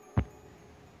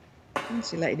 When's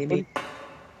he letting him in?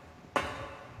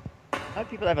 Don't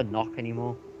people ever knock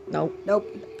anymore? No. Nope.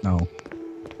 No.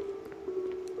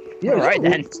 Yeah, Alright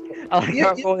then. I like Yeah,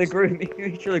 our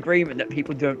mutual agreement that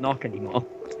people don't knock anymore.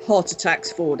 Heart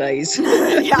attacks 4 days.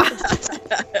 Yeah.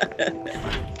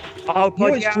 Oh god,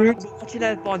 know, yeah, Drew- I'm watching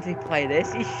Devontae play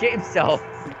this. He shit himself.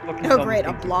 Oh great,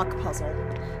 a block puzzle.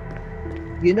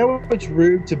 You know it's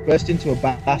rude to burst into a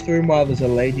bathroom while there's a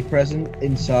lady present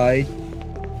inside?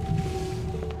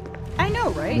 I know,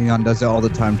 right? Leon does it all the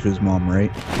time to his mom,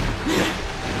 right?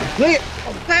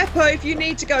 Pepper, if you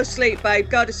need to go sleep, babe,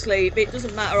 go to sleep. It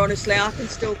doesn't matter, honestly. I can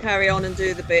still carry on and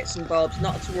do the bits and bobs.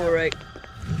 Not to worry.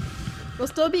 We'll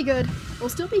still be good. We'll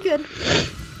still be good.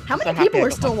 How many happy people I are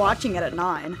got still my- watching it at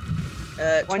 9?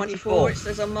 24, it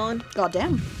says on mine. God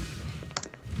damn.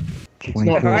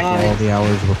 24 for all the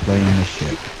hours we're playing this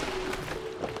shit.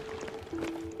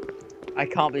 I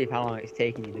can't believe how long it's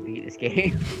taken you to beat this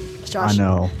game. Josh. I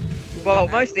know. Well,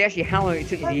 mostly actually how long it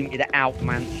took you to even get out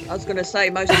mansion. I was going to say,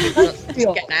 most people are just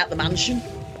getting out the mansion.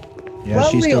 Yeah,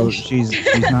 Well, she's Leon, still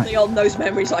she's not. Leon, those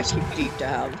memories I keep deep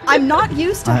down. I'm not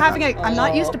used to I'm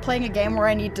not Oh. used to playing a game where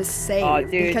I need to save Oh,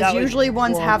 dude, because that was usually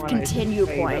ones one have of my continue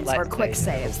favorite points or Let's quick Plays.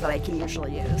 saves that I can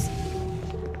usually use.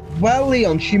 Well,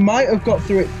 Leon, she might have got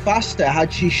through it faster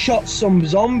had she shot some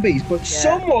zombies, but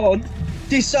someone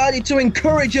decided to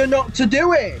encourage her not to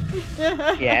do it.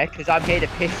 Yeah, because I'm here to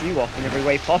piss you off in every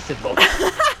way possible.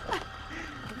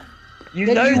 You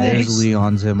Then know you- There's this.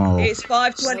 Leon's MO. It's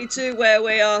 5:22 where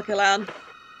we are, Kalan.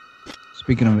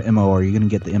 Speaking of MO, are you gonna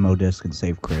get the MO disc and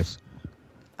save Chris?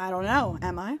 I don't know,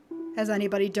 am I? Has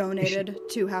anybody donated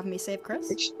to have me save Chris?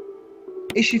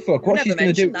 Is she fuck? What Never she's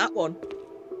gonna do? mentioned that one.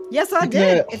 Yes, I Like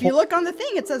did. the If you look on the thing,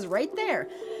 it says right there.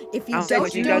 If you How don't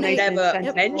much you donate, donated? Never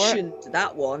Yep. mentioned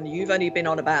that one. You've only been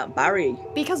on about Barry.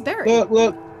 because Barry.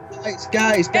 Look,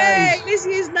 guys. Hey,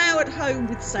 Lizzie is now at home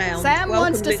with sound. Sam Welcome,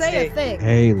 wants to say a Lizzie. thing.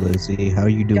 Hey Lizzie, how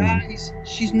you doing? Guys,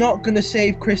 she's not gonna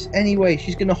save Chris anyway.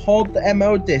 She's gonna hold the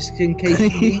MO disc in case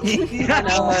she needs. I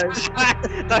know.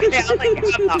 Okay, I'll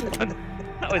let you have that one.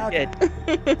 That was Okay.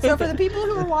 good. So for the people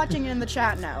who are watching in the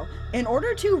chat now, in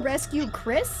order to rescue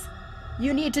Chris,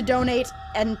 you need to donate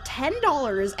and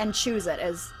 $10 and choose it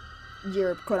as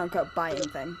your quote-unquote buying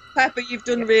thing. Pepper, you've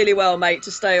done really well, mate, to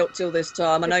stay up till this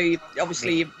time. I know you're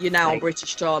now on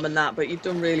British time and that, but you've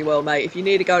done really well, mate. If you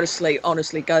need to go to sleep,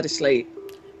 honestly, go to sleep.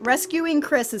 Rescuing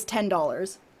Chris is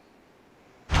 $10.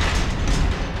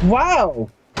 Wow.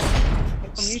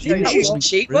 That was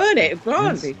cheap, weren't it?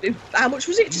 Blimey. How much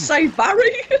was it to save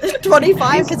Barry?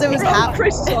 25 because it was half.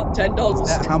 Chris is up Is that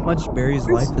 $10. how much Barry's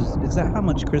life is? Is that how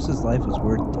much Chris's life is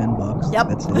worth? $10. Yep.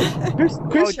 That's it.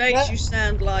 Chris, Chase, you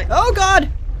sound like. Oh God!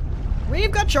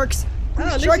 We've got sharks. Oh,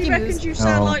 Sharky Lizzie reckons moos. you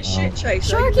sound Oh, like shit, oh. Chase.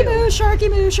 so Sharky you will. moo, sharky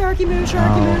moo, sharky moo,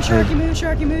 sharky moo, Oh, sharky moo,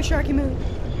 sharky moo, sharky moo, sharky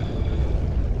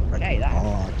moo. Okay, that.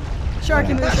 Oh, Sharky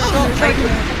moo, That's sharky not moo, fake sharky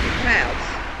with moo. fucking mouth.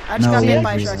 I just got bit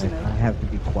by a Lizzie, sharky I moo. have to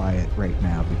be quiet right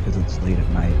now because it's late at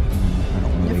night. And I don't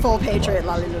want to You're wake full people patriot,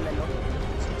 up.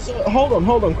 lalilulilo. So,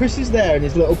 hold on. Chris is there in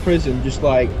his little prison, just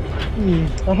like,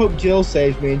 I hope Jill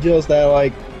saves me. And Jill's there,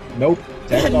 like, nope,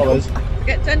 $10.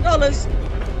 Get $10.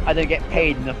 I don't get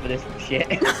paid enough for this shit.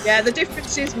 Yeah, the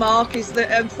difference is, Mark, is that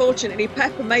unfortunately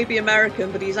Pepper may be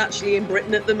American, but he's actually in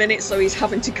Britain at the minute, so he's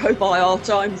having to go by our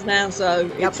times now, so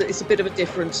it's a bit of a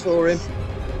difference for him.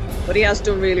 But he has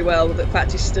done really well. The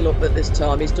fact he's still up at this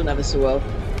time, he's done ever so well.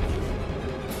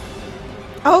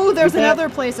 Oh, there's Yeah. another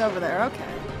place over there.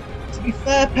 Okay. To be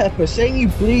fair, Pepper, saying you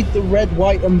bleed the red,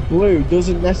 white, and blue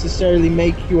doesn't necessarily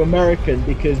make you American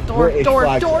because British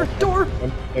flags are door.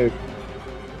 and blue.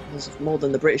 There's more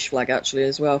than the British flag, actually,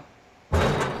 as well.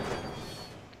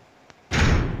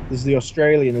 There's the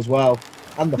Australian as well,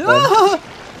 and the French. Ah!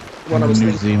 One I was New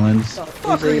thinking. Zealand. New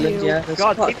Fuck Zealand, you. yeah. There's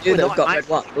God, quite a few that have got red,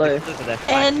 white, and blue.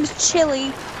 And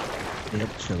chili. Yep,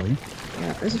 chili.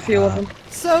 Yeah, there's a few of them.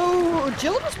 So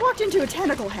Jill just walked into a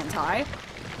tentacle hentai.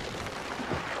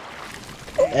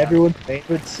 Everyone's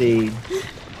favorite scene.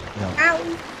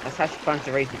 That's how she plans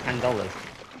to raise the $10.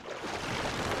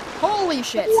 Holy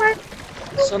shit!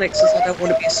 Sonic says I don't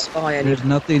want to be a spy anymore. There's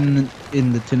nothing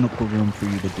in the tentacle room for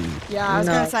you to do. Yeah, I was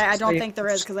No, gonna say I don't see- think there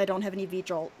is because I don't have any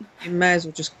V-Jolt. You may as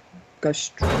well just go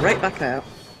straight back out.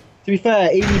 To be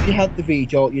fair, even if you had the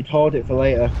V-Jolt, you'd hoard it for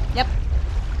later.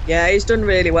 Yeah, he's done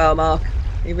really well, Mark.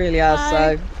 He really has,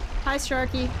 Hi. so... Hi,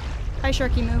 Sharky. Hi,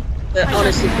 Sharky Moo.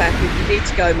 honestly, Pep, if you need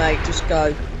to go, mate, just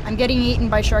go. I'm getting eaten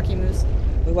by Sharky Moos.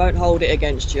 We won't hold it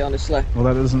against you, honestly. Well,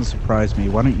 that doesn't surprise me.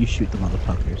 Why don't you shoot the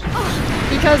motherfuckers?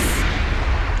 Because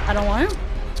I don't want to.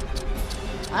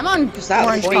 I'm on Because that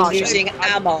orange would be caution. using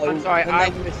ammo. I'm sorry, and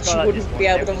I'm then with she Scarlet wouldn't this be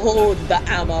one. able to hoard the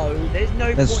ammo. There's no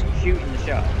That's- point shooting the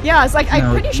shark. Yeah, it's like I'm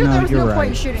No, pretty sure no, there was no you're point in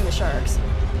right. shooting the sharks.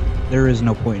 There is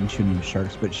no point in shooting the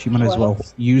sharks, but she might as Well, well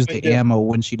use the yeah. ammo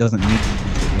when she doesn't need to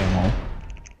use the ammo.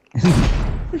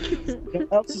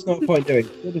 What else is no point doing?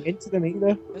 Shooting into them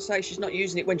either. I say she's not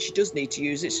using it when she does need to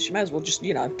use it, so she may as well just,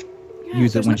 you know. Yeah,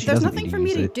 Use it there's when she there's doesn't nothing need for to me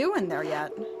use to it. do in there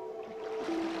yet.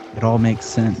 It all makes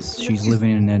sense. She's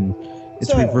living in an... It's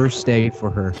So- reverse day for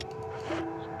her.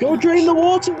 Go drain the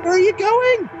water. Where are you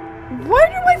going? Why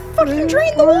do I fucking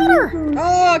drain the water?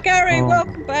 Oh, Gary, Oh.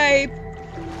 welcome, babe.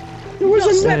 There was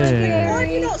Not a slept, Hey. Why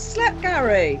have you not slept,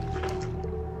 Gary?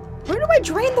 Where do I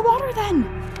drain the water then?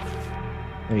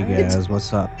 Hey guys,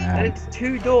 what's up, And man? it's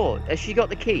 2 doors. Has she got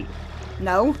the key?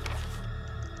 No.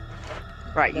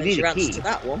 Right, you There's need your a answer key. to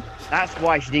that one. That's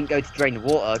why she didn't go to drain the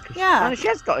water. 'Cause Yeah. she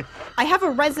has got a... I have a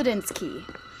residence key.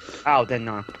 Oh, then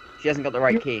no. She hasn't got the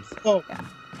right key. Oh,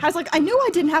 I was like, I knew I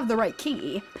didn't have the right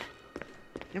key.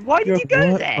 Then why did you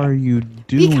go What there? are you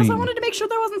doing? Because I wanted to make sure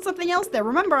there wasn't something else there.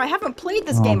 Remember, I haven't played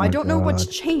this Oh game. I my don't know what's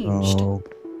God. changed. Oh.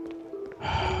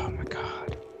 Oh my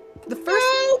god. The first...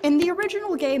 Well, in the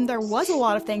original game, there was a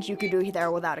lot of things you could do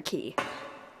there without a key.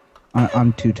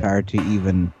 I'm too tired to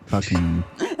even fucking...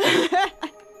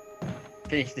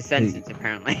 Finish the sentence,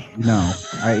 apparently. No,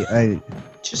 I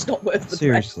Just not worth the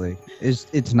seriously,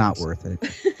 it's not worth it.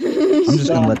 I'm just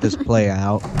gonna let this play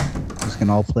out. It's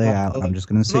gonna all play out. I'm just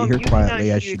gonna sit here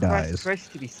quietly as she dies. Chris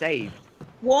to be saved.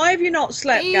 Why have you not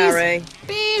slept, Bees! Gary?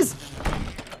 Bees!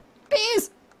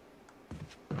 Bees!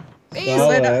 Bees!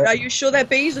 Scarlet. Are you sure they're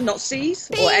B's and not C's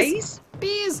or Bees! A's?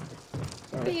 Bees!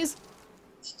 Bees!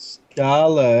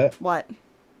 Scarlet, What?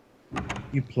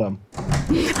 you plum.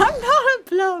 I'm not a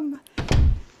plum.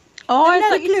 Oh, I I'm not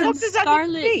thought a you plum. said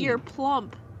Scarlet, you're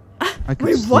plump. I could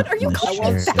Wait, what sleep are you my calling I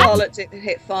want share. Scarlett to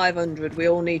hit 500. We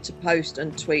all need to post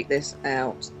and tweet this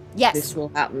out. Yes. This will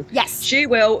happen. Yes. She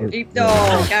will. It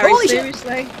Oh, will. Gary, Holy shit.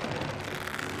 seriously?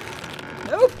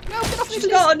 Nope. No, get off me, She's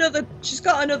please.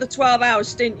 got another 12-hour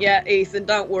stint yet, Ethan.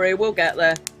 Don't worry, we'll get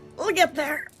there. We'll get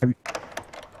there.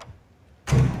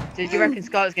 So do you reckon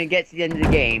Scarlett's going to get to the end of the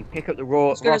game, pick up the raw? I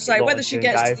was going to say, whether she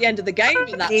gets to the end of the game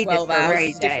in that Need this 12 for a hours rainy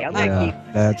is a day. different I'm gonna matter.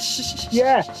 Yeah, that's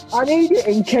Yeah, I need it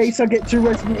in case I get to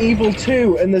Resident Evil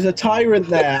 2 and there's a tyrant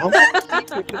there. I'm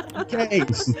gonna keep it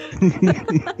just in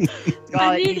case. Scarlett,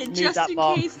 I you need need it to move just that in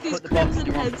box. case these Put the box in crimson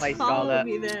the wrong heads place, follow Scarlett.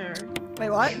 me there. Wait,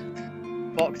 what?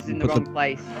 Box is in the Put wrong the-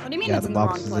 place. What do you mean yeah. it's The in the wrong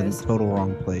box is in place? the total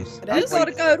wrong place. It I've is? got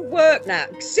to go to work now.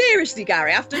 Seriously,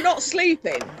 Gary, after not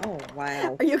sleeping. Oh,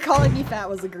 wow. Are you calling me fat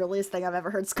was the girliest thing I've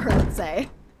ever heard Scarlett say?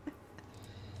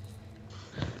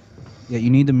 Yeah, you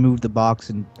need to move the box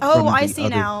and. Oh, I see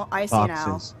now. I see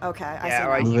boxes. now. Okay, I Yeah, see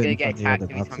alright, now. Move you're it going to in get front of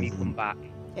the attacked other every time you boxes come and- back.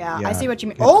 Yeah, I Yeah. see what you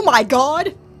mean. Oh my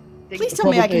god! Please The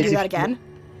tell me I can problem do is that if- again.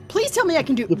 Please tell me I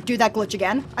can do that glitch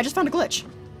again. I just found a glitch.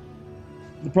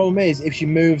 The problem is, if she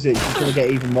moves it, she's gonna get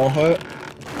even more hurt.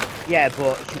 Yeah,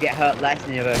 but she'll get hurt less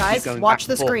than ever. Guys, watch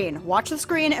the screen. Watch the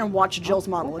screen and watch Jill's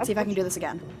model. Let's see if I can do this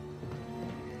again.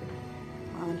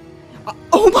 Come on.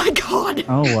 Oh my god!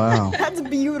 Oh wow! That's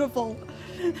beautiful.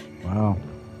 Wow.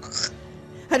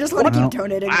 I just want to Wow. keep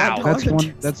donating Wow. $1 That's to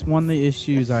one. That's one of the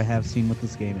issues I have seen with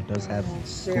this game. It does have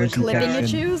collision clipping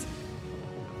detection, issues.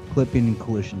 clipping and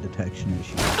collision detection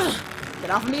issues. Get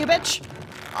off of me, you bitch!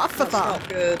 Off the That's fa. not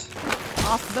good.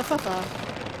 Off the fa.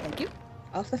 Thank you.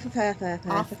 Off the Off the fa.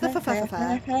 Off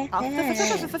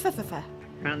the fa.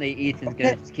 Apparently, Ethan's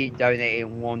going to just keep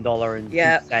donating $1 and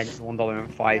Yeah. 2 cents,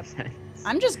 $1.05.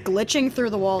 I'm just glitching through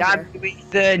the wall here. Damn you,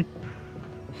 Ethan!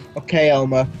 Okay,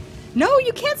 Elmer. No,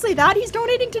 you can't say that. He's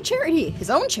donating to charity. His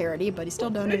own charity, but he's still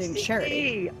donating to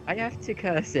charity. I have to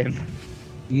curse him.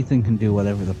 Ethan can do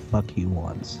whatever the fuck he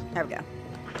wants. There we go.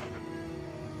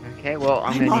 Okay, well,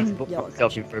 I'm I'm going to on need to book yellow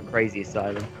myself card. in for a crazy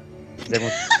asylum. Because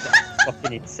everyone's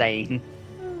fucking insane.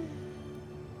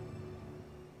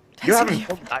 You're having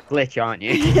fun with that glitch, aren't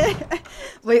you?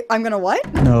 Wait, I'm gonna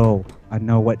what? No, I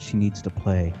know what she needs to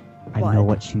play. I What? know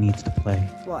what she needs to play.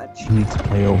 What? She needs to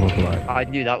play Overblood. I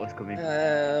knew that was coming.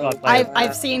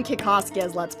 I've seen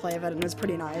Kikoski's Let's Play of it, and it was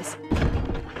pretty nice.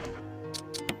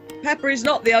 Peppery's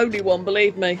not the only one,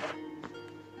 believe me.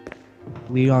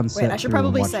 Leon sat I should through and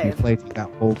probably watched me save. play through that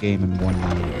whole game in 1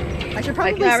 year. I should Hey,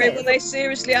 probably Gary, save. will they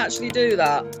seriously actually do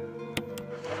that?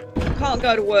 You can't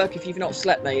go to work if you've not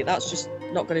slept, mate. That's just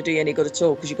not going to do you any good at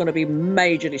all, because you're going to be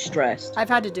majorly stressed. I've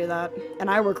had to do that, and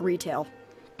I work retail.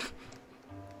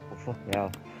 Oh, fuck yeah.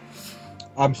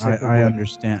 I'm sick of I it.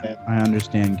 understand. I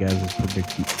understand Gaz's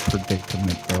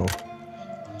predicament, though.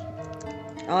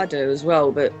 I do as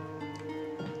well, but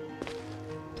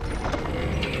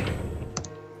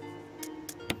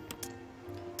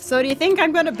So do you think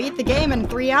I'm gonna beat the game in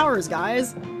 3 hours,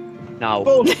 guys? No.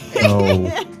 Oh,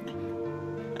 No.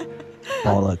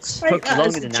 Bollocks. Took that longer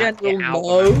as a than that to general get out.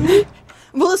 no.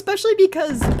 Well, especially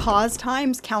because pause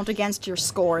times count against your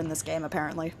score in this game,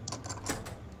 apparently.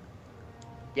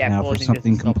 Yeah, Now for pausing something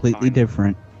doesn't stop completely time.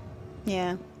 different.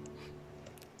 Yeah.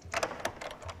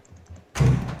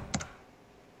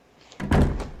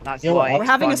 That's You know what, why We're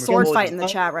having a it's sword fine fight in the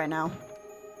recording. chat right now.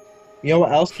 you know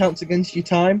what else counts against your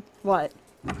time? What?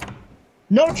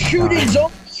 Not shooting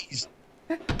zombies!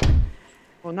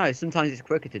 Well, no, sometimes it's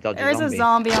quicker to dodge There's a a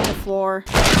zombie. zombie on the floor.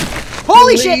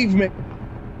 Holy shit! Believe me,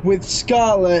 with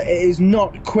Scarlet, it is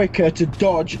not quicker to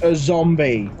dodge a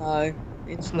zombie. No,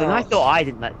 it's And I not. thought I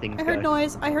didn't let things I go. heard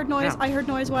noise. I heard noise. Yeah. I heard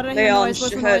noise. What did I hear? Leon, Noise.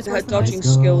 What's the her noise? What's the dodging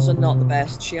noise? skills are not the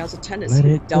best. She has a Let tendency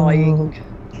it of go. dying.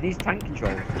 She needs tank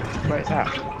control. Where it's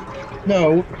at.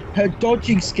 No, her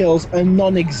dodging skills are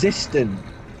non-existent.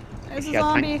 There's a She had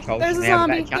tank zombie. control, There's she a may have a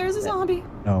zombie. better chance There's a of it. zombie.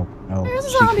 No, no. There's a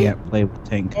She zombie. can't play with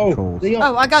tank Oh, controls. Leon,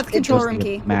 Oh, I got the control Just room a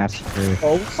key. massacre.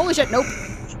 oh, Holy shit! Nope.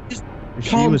 If she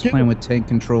Can't was do playing it. with tank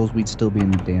controls, we'd still be in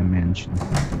the damn mansion.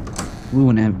 We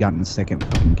wouldn't have gotten the second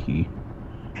fucking key.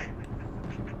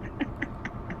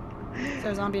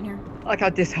 there a zombie in here? Like how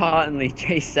dishearteningly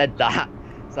Chase said that.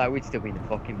 It's like we'd still be in the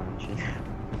fucking mansion.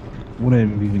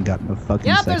 Wouldn't have even gotten a fucking.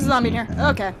 Yep, there's a zombie in second here. to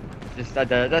Okay. Just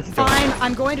that's Fine,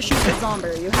 I'm going to shoot the zombie.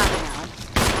 You have it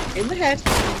now. In the head.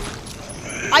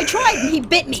 I tried and he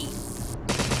bit me!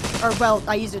 Or, well,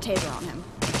 I used a taser on him.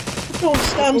 Don't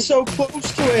stand so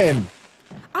close to him.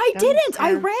 I didn't!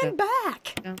 I ran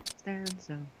back!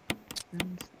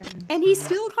 And he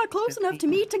still got close enough to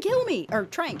me to kill me! Or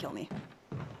try and kill me.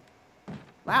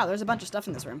 Wow, there's a bunch of stuff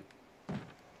in this room.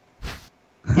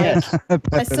 Yes.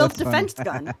 A self-defense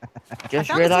gun. Just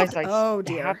found realised this I oh,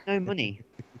 dear. have no money.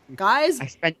 Guys, I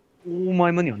spent all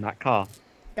my money on that car.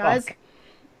 guys, Fuck.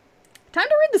 time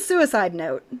to read the suicide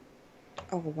note.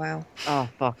 Oh wow. Oh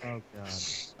fuck. Oh god.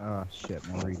 Oh shit,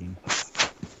 more reading.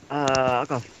 I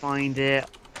gotta find it.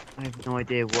 I have no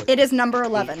idea what. It is number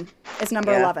 11. It's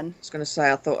number 11. I was going to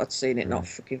say, I thought I'd seen it not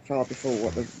fucking far before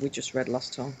what we just read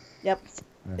last time. Yep.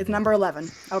 It's number 11.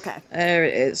 Okay. There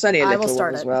it is. It's only a I will little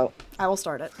start one as it. well. I will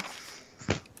start it.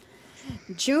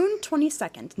 June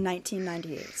 22nd,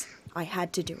 1998. I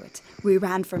had to do it. We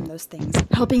ran from those things,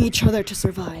 helping each other to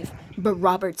survive. But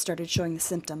Robert started showing the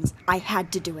symptoms. I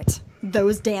had to do it.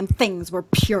 Those damn things were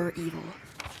pure evil.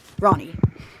 Ronnie.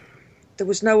 There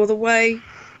was no other way.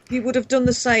 He would have done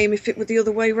the same if it were the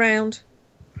other way round.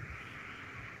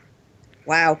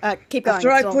 Wow. Keep going.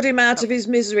 After I put him out of his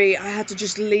misery, I had to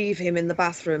just leave him in the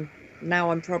bathroom.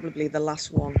 Now I'm probably the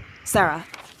last one. Sarah.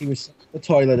 He was in the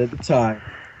toilet at the time.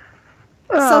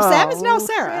 So Sam is now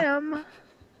Sarah.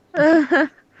 Sam.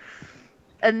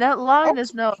 And that line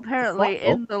is now apparently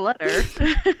in the letter.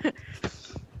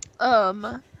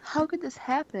 How could this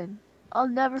happen? I'll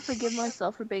never forgive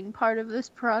myself for being part of this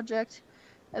project.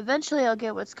 Eventually I'll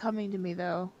get what's coming to me,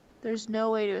 though. There's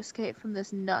no way to escape from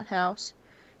this nut house.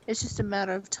 It's just a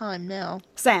matter of time now.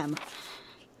 Sam.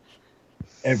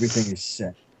 Everything is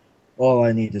set. All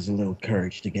I need is a little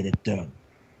courage to get it done.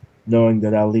 Knowing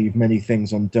that I'll leave many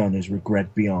things undone is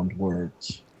regret beyond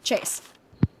words. Chase.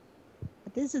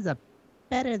 This is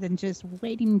better than just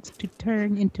waiting to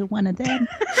turn into one of them.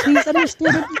 Please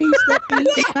understand at least that my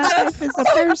life as a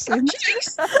person.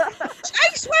 Chase!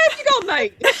 Chase, where have you gone,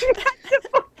 mate?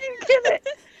 Fucking kill it!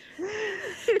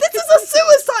 This is a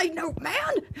suicide note,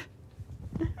 man!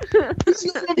 This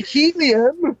is not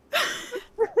helium!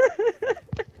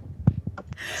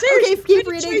 Okay, keep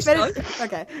reading. Finish.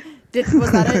 Okay.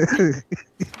 Was that it?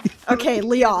 Okay,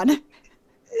 Leon.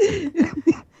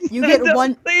 You get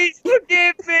one. Please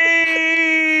forgive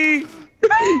me!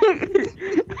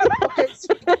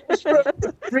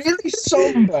 Really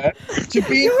somber to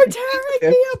be. You're tearing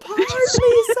me apart,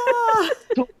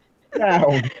 Lisa!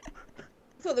 Down. I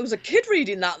thought there was a kid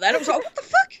reading that then. I was like, what the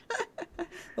fuck?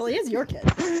 Well, he is your kid.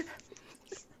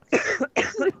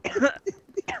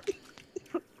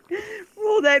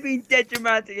 All that being dead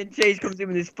dramatic and Chase comes in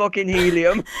with his fucking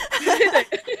helium.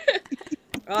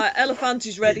 Right, Elephant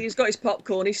is ready. He's got his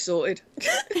popcorn. He's sorted.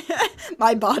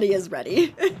 My body is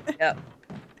ready. Yep.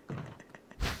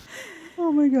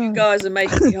 Oh my god. You guys are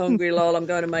making me hungry, lol. I'm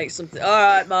going to make something.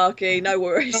 Alright, Marky, no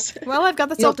worries. Well, I've got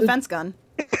the self-defense gun.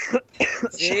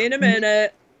 See you in a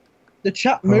minute. The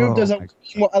chat moved as I was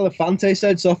saying what Elefante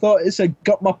said, so I thought it said,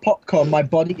 got my popcorn, my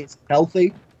body is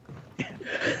healthy.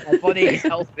 My body is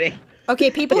healthy.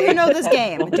 Okay, people who know this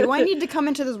game, do I need to come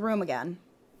into this room again?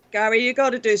 Gary, you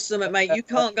got to do something, mate. You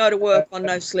can't go to work on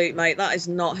no sleep, mate. That is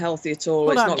not healthy at all.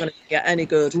 Hold It's on. not going to get any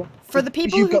good. For the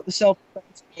people You've who... got the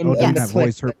self-defense gun Oh, Yes. damn, and that the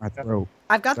voice clip. hurt my throat.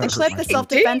 I've got the That clip, hurt the my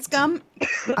self-defense gun.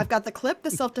 I've got the clip,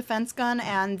 the self-defense gun,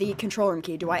 and the control room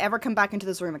key. Do I ever come back into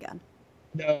this room again?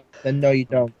 No, then no, you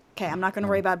don't. Okay, I'm not going to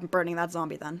worry about burning that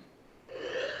zombie then.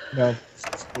 No,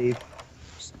 Steve.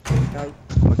 No.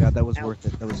 Oh my god, that was worth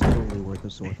it. That was totally worth a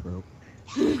sore throat.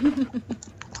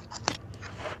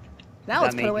 Now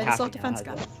let's That put away made the me self-defense happy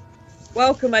gun. now.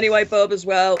 Welcome anyway, Bob, as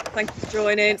well. Thank you for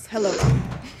joining. Yes, hello.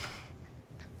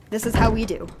 This is how we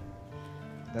do.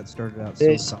 That started out so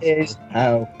This soft. is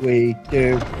how we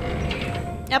do.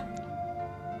 Yep.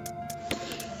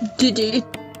 Do.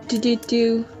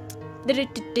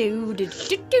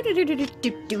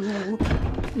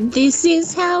 This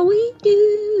is how we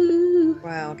do.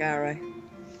 Wow, Gary.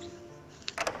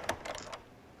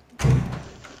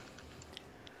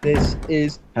 This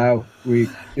is how we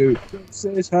do. This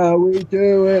is how we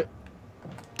do it.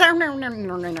 This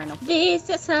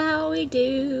is how we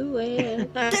do it.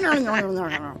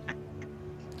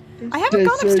 I haven't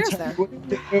gone This is upstairs there. how we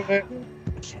do it.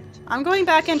 I'm going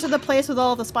back into the place with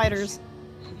all the spiders.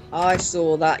 I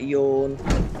saw that yawn.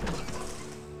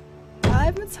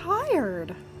 I'm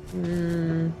tired.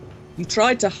 You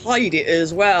tried to hide it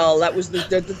as well. That was the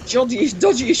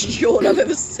dodgiest yawn I've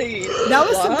ever seen. That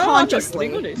was Like,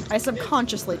 subconsciously. I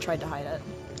subconsciously tried to hide it.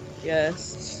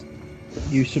 Yes.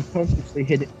 You subconsciously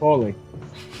hit it poorly.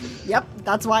 Yep,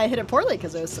 that's why I hit it poorly,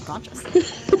 because it was subconscious.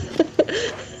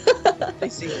 I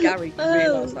see, Gary, you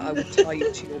realised that I would tie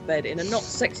you to your bed in a not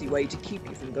sexy way to keep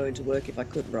you from going to work if I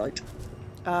could, right?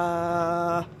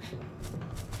 I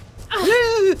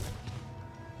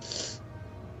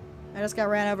just got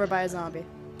ran over by a zombie.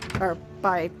 Or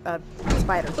by a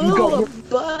spider. Oh,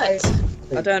 but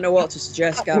I don't know what to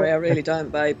suggest, Gary, I really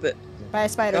don't, babe, but by a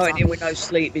spider going zombie. in with no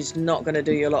sleep is not going to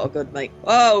do you a lot of good, mate.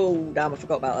 Oh, damn, I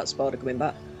forgot about that spider coming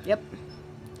back. Yep.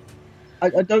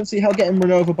 I don't see how getting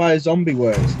run over by a zombie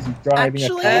works. Is he driving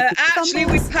Actually- a car? Actually,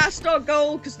 we passed our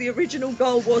goal, because the original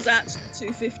goal was at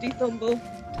 250, Thumble.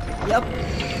 Yep.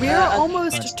 We are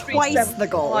almost twice the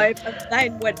goal. And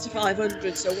then went to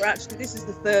 500, so we're actually, this is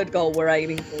the third goal we're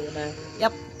aiming for now.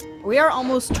 Yep. We are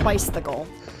almost twice the goal.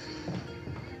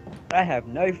 I have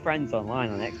no friends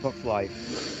online on Xbox Live.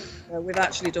 We've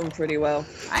actually done pretty well.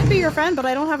 I'd be your friend, but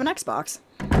I don't have an Xbox.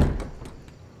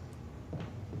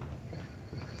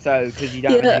 So, because you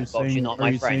don't have an Xbox, you're not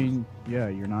my friend. Saying, yeah,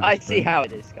 you're not. I his see friend. how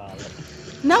it is, Scarlet.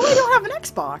 No, I don't have an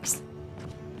Xbox.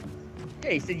 Yeah,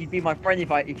 you said you'd be my friend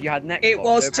if you had an Xbox. It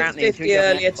was so apparently until 250 you have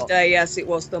an earlier Xbox- today, yes, it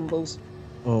was Thumbles.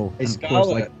 Oh, Hey, and of course,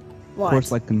 Scarlet. What? of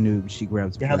course, like a noob, she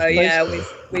grabs. You have So first. yeah,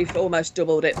 we've almost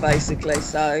doubled it basically,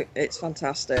 so it's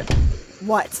fantastic.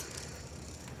 What?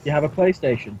 You have a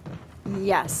PlayStation.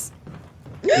 Yes.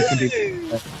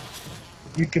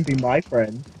 You can be my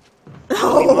friend. Be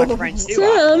Oh, my friend too,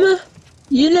 Sam,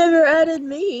 you never added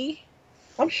me.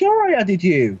 I'm sure I added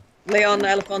you. Leon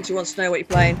Elefanti wants to know what you're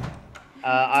playing.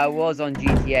 I was on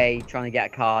GTA trying to get a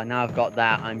car. Now I've got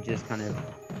that. I'm just kind of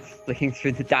flicking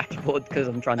through the dashboard because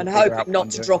I'm trying to And figure out hoping what I'm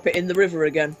not to doing. drop it in the river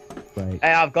again. Right.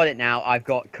 Hey, I've got it now. I've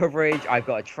got coverage. I've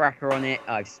got a tracker on it.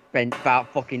 I've spent about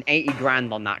fucking 80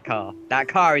 grand on that car. That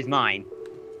car is mine.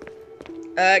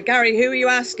 Gary, who are you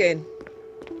asking?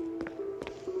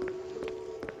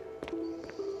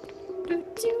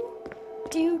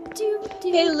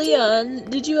 Hey Leon,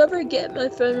 did you ever get my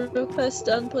friend request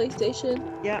on PlayStation?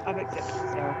 Yeah, I've accepted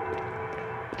it,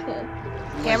 Sarah.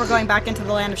 Okay. yeah, we're going back into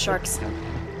the land of sharks.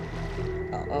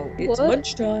 Uh-oh, it's What?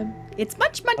 lunchtime. It's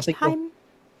much I think time.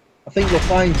 I think you'll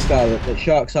find, Scarlet, that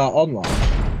sharks are online.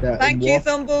 They're Thank in you, water.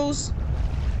 Thumbles.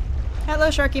 Hello,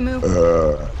 Sharky Moo.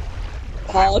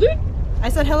 Pardon? I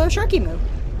said hello, Sharky Moo.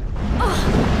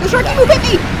 The Sharky Moo bit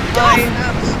me!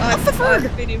 Off the fur!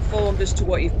 I've been informed as to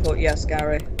what you've put, yes,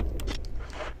 Gary.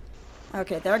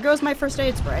 Okay, there goes my first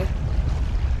aid spray.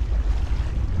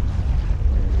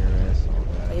 Your ass, all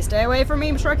that. Please stay away from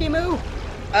me, Sharky Moo.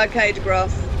 Okay,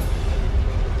 DeGraff.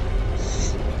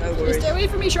 No Please worries. stay away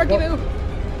from me, Sharky Moo.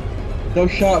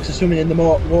 Those sharks are swimming in the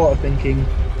water thinking,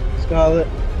 Scarlet,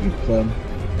 you plum.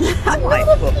 I'm Like,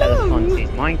 not a put plum. Elefanti's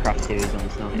Minecraft series on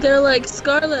tonight. They're like,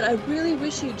 Scarlet, I really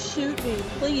wish you'd shoot me.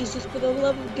 Please, just for the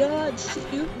love of God,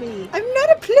 shoot me. I'm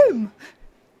not a plume.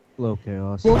 Hello,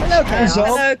 chaos. Hello, Hands Chaos. up.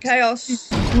 Hello, Chaos.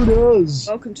 Who knows?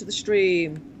 Welcome to the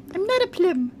stream. I'm not a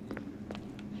plume.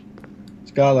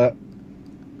 Scarlet,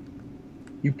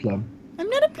 you plum. I'm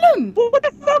not a plume. What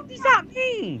the fuck does that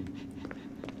mean?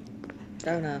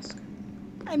 Don't ask.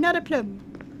 I'm not a plume.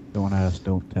 Don't ask,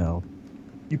 don't tell.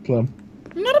 You plum.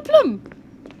 I'm not a plume.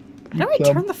 How do I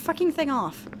plum. turn the fucking thing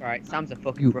off? Alright, Sam's a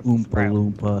fucking You Brussels oompa sprout.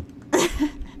 loompa.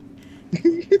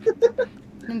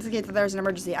 Indicate that there's an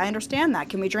emergency. I understand that.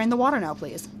 Can we drain the water now,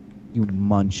 please? You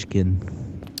munchkin.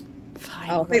 Fine.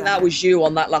 I think that was you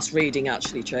on that last reading,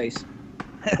 actually, Chase.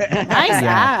 Nice Yeah,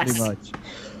 ass. pretty much.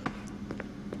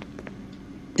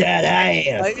 Dead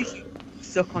ass. Why would you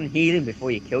suck on healing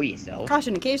before you kill yourself?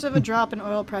 Caution, in case of a drop in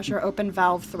oil pressure, open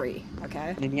valve 3. Okay.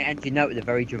 And then you end your note with a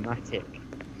very dramatic.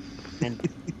 And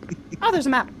Oh, there's a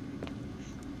map.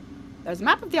 There's a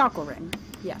map of the Aqua Ring.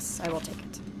 Yes, I will take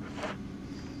it.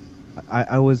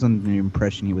 I was under the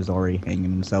impression he was already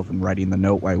hanging himself and writing the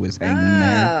note while he was hanging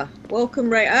there. Welcome,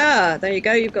 Ray. There you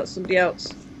go. You've got somebody else.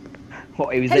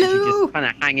 what, he was Hello? literally just kind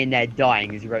of hanging there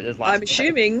dying as he wrote those last I'm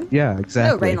assuming. Yeah,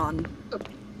 exactly. Hello, Raynon.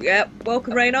 Yep.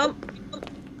 Welcome, Raynon.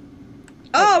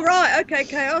 Oh, right. Okay,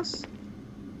 Chaos.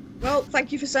 Well,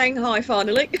 thank you for saying hi,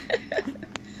 finally.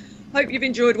 Hope you've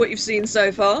enjoyed what you've seen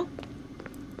so far.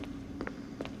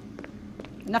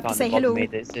 Enough to Can't say bother hello. me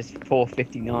that it's just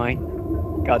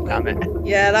 4:59. God damn it.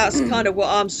 Yeah, that's kind of what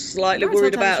I'm slightly Might as well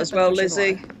worried tell you about as something well, you should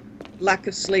Lizzie. Lack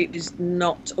of sleep is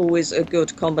not always a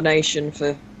good combination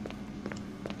for...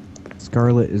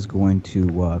 Scarlet is going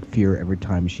to fear every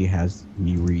time she has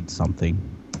me read something.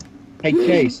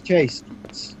 Hey, Chase,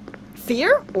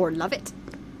 Fear or love it?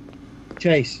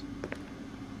 Chase.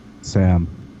 Sam.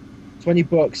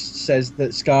 $20 says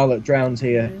that Scarlet drowns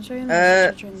here.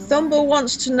 Thumble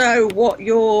wants to know what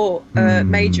your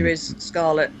major is,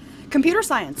 Scarlet. Computer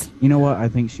science. You know what? I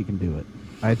think she can do it.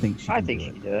 I think she can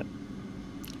do it.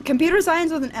 Computer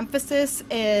science with an emphasis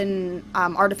in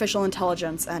artificial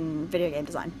intelligence and video game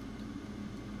design.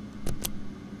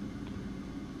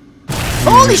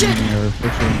 Holy shit!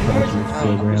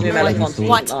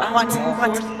 What?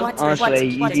 Honestly,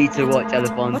 you need to watch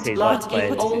Elefante's Let's Play.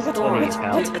 It's funny as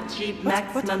hell.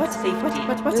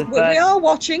 We are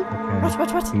watching.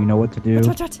 What? Do you know what to do?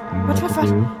 What?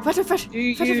 Do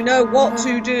you know what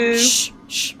to do? Shh.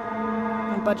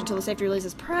 Don't budge until the safety release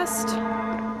is pressed. Oh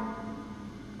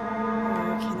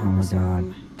my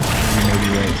god.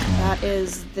 That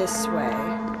is this way.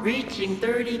 Reaching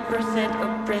 30%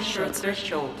 of pressure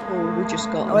threshold. Oh, we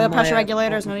just got. Oh, the pressure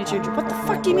regulators. No need to. What the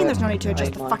fuck do you mean? There's no need to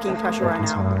adjust the fucking pressure right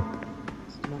now.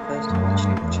 My first time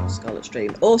watching Scarlet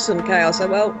stream. Awesome, Chaos. So,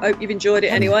 well, hope you've enjoyed it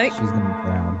anyway. She's gonna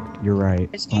drown. You're right.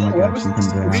 Oh my god, she's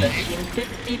gonna drown. Reaching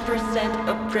 50%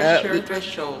 of pressure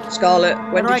threshold. Scarlet,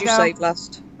 when did you save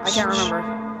last? I can't remember.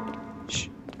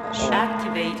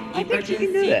 Activate emergency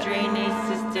drainage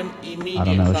system immediately. I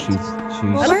don't know. She's.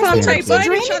 Elefante, by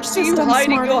any chance are you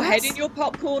hiding your head in your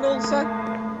popcorn also?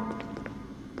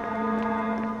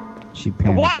 She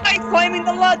panicked. Why are you climbing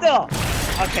the ladder?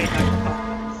 Okay, no.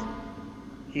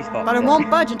 She's fucked. But it won't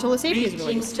budge until the safety is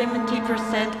released.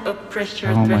 70% of pressure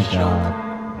Oh my threshold. god.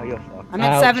 Oh, you're fucked. I'm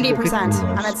at 70%.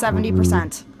 I'm at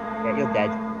 70%. Yeah, you're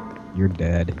dead. You're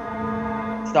dead.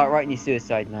 Start writing your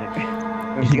suicide note.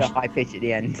 You got high pitch at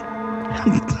the end.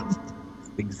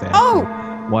 Exactly. Oh!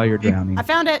 While you're drowning. I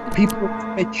found it. People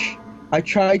bitch. I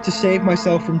tried to save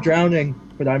myself from drowning,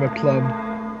 but I'm a plum.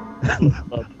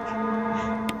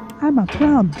 I'm a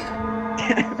plum.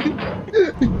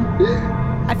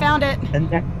 I found it. And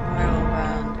that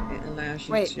It allows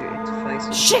you to interface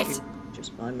with Shit!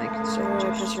 just by making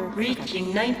suggestions.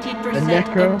 Reaching a 90%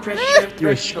 necro. of pressure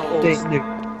You're a threshold. stink.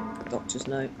 Doctor's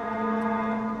note.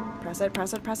 Press it.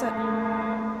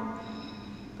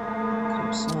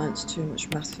 Comp science, too much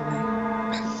math for me.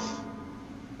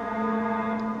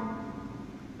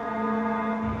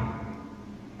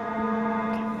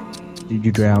 Did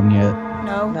you drown yet?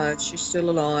 No. No, she's still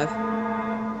alive.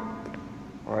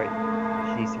 Alright.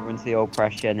 She needs to run to the old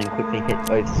pressure and then quickly hit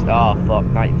both star. Fuck,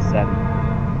 90%.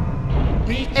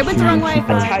 It went the wrong way.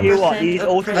 I tell you what, these I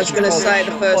was going to say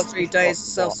the first 3 days of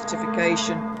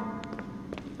self-certification.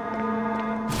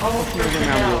 Moving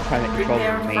around with climate control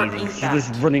is amazing. She's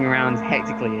just running around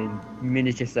hectically in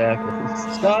miniature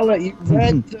circles. Scarlet, you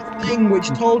read the thing which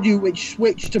told you which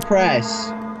switch to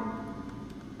press.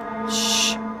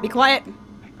 Shh. Be quiet.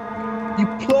 You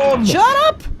plum. Shut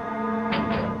up!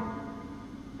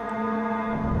 I'm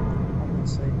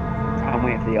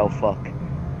waiting for the old fuck.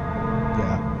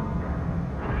 Yeah.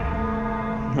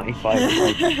 95.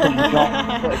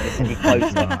 Not put this any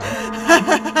closer.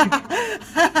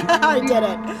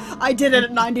 I did it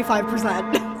at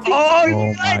 95%. Oh,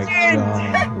 Oh my legend!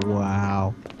 god.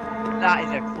 Wow. That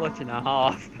is a clutch and a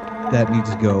half. That needs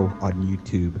to go on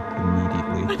YouTube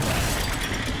immediately.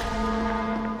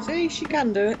 See, she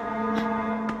can do it.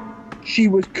 She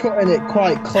was cutting it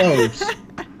quite close.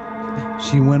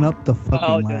 She went up the fucking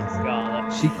Oh, done, ladder.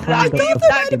 Scarlet. She climbed up the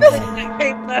That fucking ladder.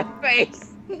 in her face.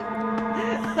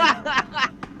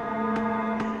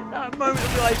 That moment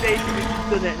of realization when she's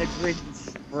done it and a grin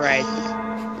spread.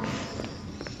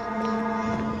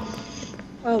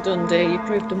 Well done, dear. You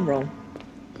proved them wrong.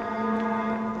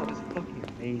 That was fucking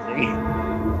amazing.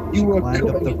 You were Climbed up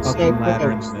cutting the it so fucking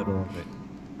ladder in close. the middle of it.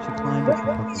 She climbed up the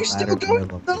fucking You're still ladder in the going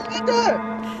middle up of the it. ladder.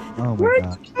 Oh Where my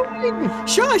are god. you going?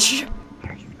 Shush!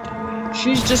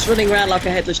 She's just running around like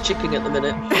a headless chicken at the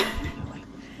minute.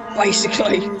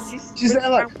 Basically. She's there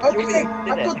like, okay,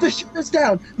 I've got the shutters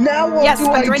down. Now what Yes, do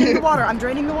I'm I draining do? the water. I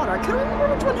couldn't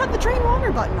remember which one had the drain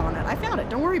water button on it. I found it.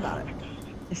 Don't worry about it.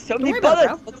 There's so Don't many worry about it,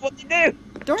 bullets. What do you do?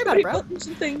 Don't worry about it, bro. Buttons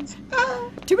and things.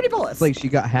 Too many bullets. It's like she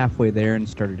got halfway there and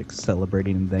started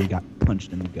celebrating and then got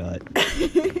punched in the gut.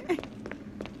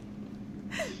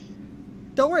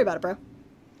 Don't worry about it, bro.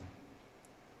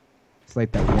 It's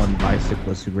like that one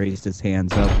bicyclist who raised his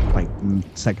hands up like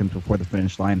seconds before the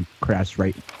finish line, crashed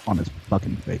right on his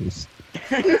fucking face.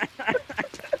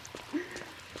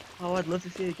 Oh, I'd love to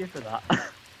see a gif of that.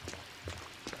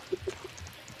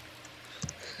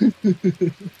 A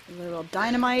little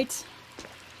dynamite.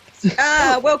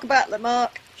 Welcome back,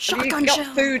 Lamarck. Shotgun You've got shells.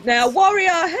 food now. Warrior,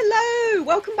 hello.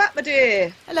 Welcome back, my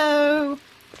dear. Hello.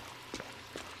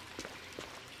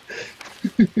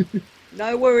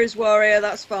 No worries, Warrior.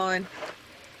 That's fine.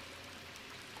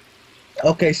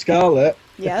 Okay, Scarlet,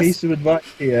 Yes? a piece of advice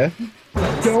here.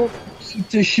 Don't need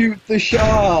to shoot the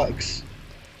sharks.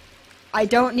 I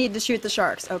don't need to shoot the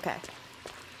sharks. Okay.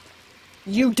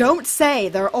 You don't say.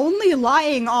 They're only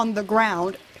lying on the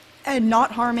ground and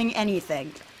not harming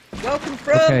anything. Welcome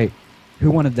from. Okay,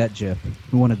 who wanted that GIF?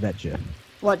 Who wanted that GIF?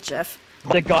 What, Jeff?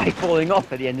 The guy falling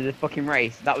off at the end of the fucking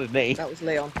race. That was me. That was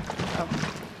Leon. Oh.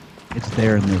 It's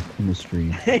there in the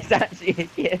stream. It's actually,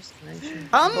 yes.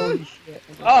 Holy shit.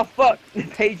 Oh fuck! The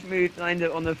page moved and I ended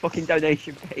up on the fucking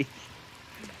donation page.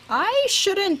 I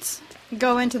shouldn't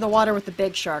go into the water with the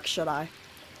big shark, should I?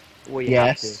 Well, you have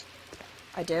Yes.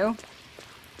 I do?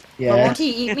 Yeah. But won't he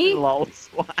eat to. me? Lol,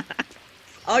 swat.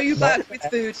 Are you back with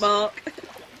food, Mark?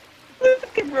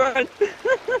 Fucking run.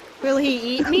 Will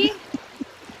he eat me?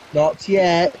 Not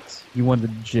yet. You wanted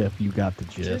the GIF, you got the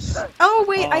GIF. Oh,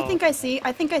 wait, I think I see.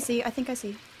 I think I see.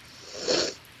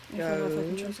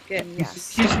 Go. Get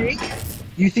Yes. You see?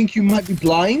 You think you might be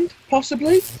blind,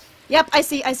 possibly? Yep, I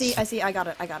see. I got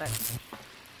it.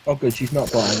 Oh, good. She's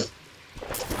not blind.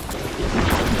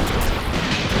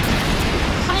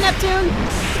 Hi, Neptune!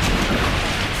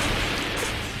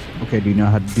 Okay, do you know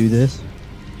how to do this?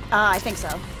 I think so.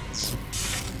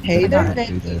 Hey I know there, how to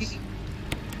do Nancy. this.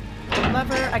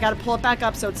 Lever, I gotta pull it back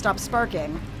up so it stops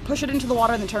sparking. Push it into the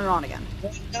water and then turn it on again.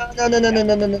 No,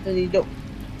 you don't.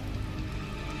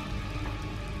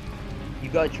 You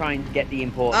gotta try and get the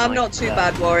import. I'm not too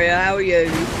bad, Warrior. How are you?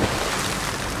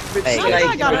 Hey, No,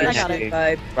 I got it.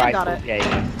 Babe. Right, I got it. Yeah,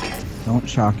 yeah. Don't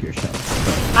shock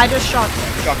yourself. I just shocked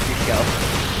it. Shock yourself.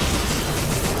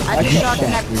 I just shocked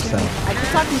shocked Neptune. yourself. I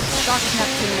just shocked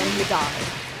Neptune and he died.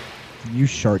 You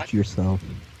sharked yourself.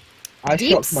 I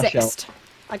Deep shocked myself. sixth.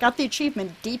 I got the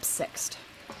achievement Deep Sixth.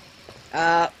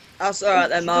 That's alright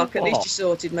then, Mark. At least you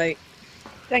sorted, mate.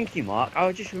 Thank you, Mark.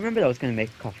 I just remembered I was going to make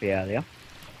a coffee earlier.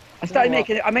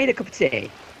 I made a cup of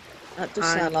tea. That does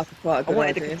sound like quite a I good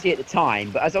wanted a cup idea. of tea at the time,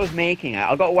 but as I was making it,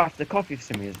 I got away after the coffee for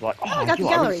some reason. I was like, I got the I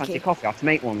gallery really fancy key. coffee. I have to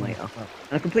make one later. And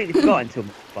I completely forgot until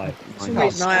like. For some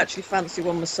reason, I actually fancy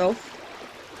one myself.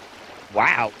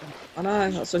 Wow, I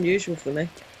know, that's unusual for me.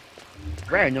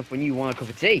 rare enough when you want a cup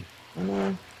of tea. I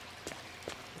know.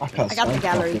 I got the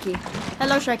gallery key.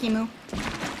 Hello, Sharky Moo.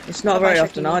 It's not Bye-bye, very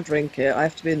often Sharky. I drink it. I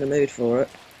have to be in the mood for it.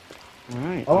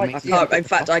 Alright. Oh, I can't, in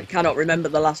fact, I cannot remember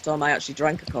the last time I actually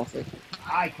drank a coffee.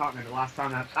 I can't remember the last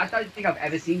time I don't think I've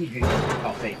ever seen you drink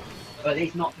coffee. But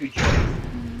it's not through choice.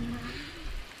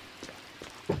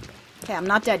 Okay, I'm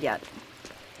not dead yet.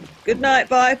 Good night,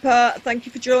 Viper. Thank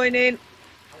you for joining.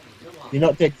 You're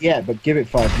not dead yet, but give it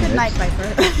 5 minutes. Good night,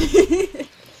 Viper.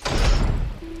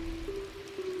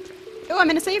 Oh, I'm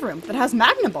in a save room that has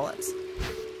magna bullets.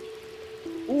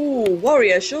 Ooh,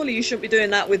 Warrior, surely you shouldn't be doing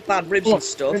that with bad ribs and Look,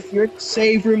 stuff. you're in a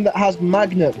save room that has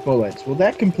magnet bullets. Well,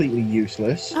 they're completely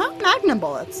useless. Huh? Magna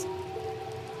bullets.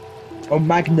 Oh,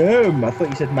 magnum. I thought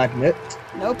you said magnet.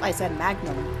 Nope, I said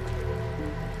magnum.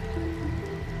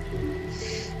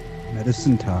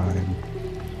 Medicine time.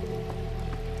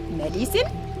 Medicine?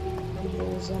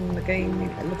 Rumbles on the game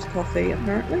and loves coffee,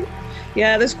 apparently.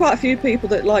 Yeah, there's quite a few people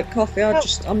that like coffee.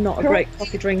 I'm not a great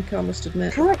coffee drinker, I must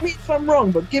admit. Correct me if I'm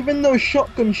wrong, but given those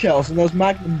shotgun shells and those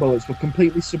magnum bullets were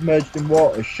completely submerged in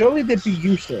water, surely they'd be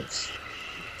useless.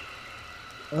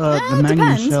 The it magnum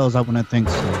depends. shells, I wouldn't think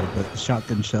so, but the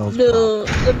shotgun shells. No,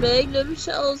 the magnum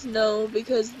shells, no,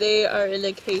 because they are in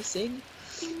a casing,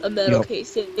 a metal Yep.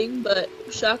 casing, but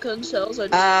shotgun shells are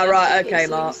just Ah, empty right, okay, casings,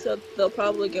 Mark. so they'll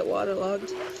probably get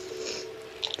waterlogged.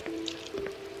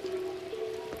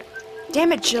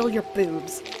 Damn it, Jill, your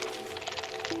boobs.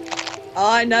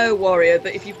 I know, Warrior,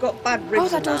 but if you've got bad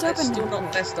ribs that and door's that, it's open still now.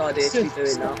 not the best idea to be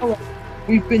doing that.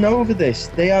 We've been over this.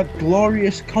 They are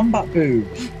glorious combat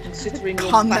boobs. Considering your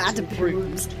Combat fat and fruit.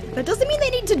 boobs. That doesn't mean they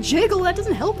need to jiggle. That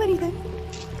doesn't help anything.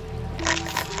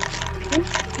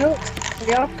 No,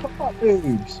 they are combat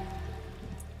boobs.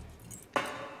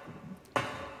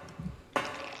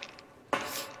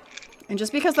 And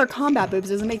just because they're combat boobs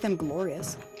doesn't make them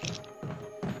glorious.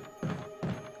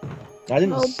 I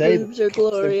didn't All say boobs that. are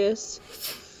glorious.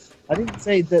 I didn't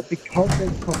say that because they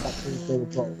were combat boobs they were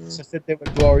glorious. I said they were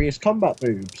glorious combat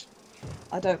boobs.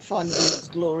 I don't find them as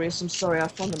glorious. I'm sorry, I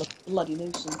find them a bloody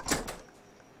nuisance.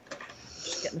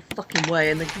 Just get in the fucking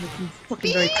way, and they can be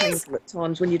fucking very painful at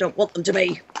times when you don't want them to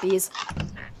be. Bees.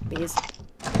 Bees.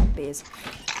 Bees.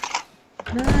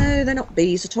 No, they're not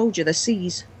bees. I told you, they're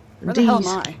C's. And Where the hell D's.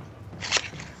 am I?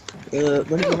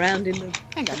 Running around in the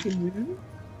Hang on. fucking room.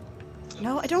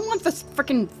 No, I don't want this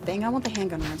freaking thing. I want the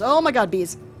handgun rounds. Oh my god,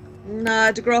 bees.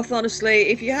 No, DeGroff, honestly,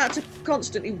 if you had to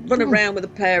constantly run around with a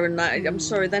pair and that, I'm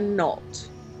sorry, they're not.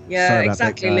 Yeah, Sorry about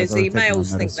exactly, that, guys. I was Lizzie. taking my Males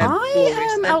think medicine. they're I glorious.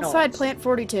 am They're outside not. plant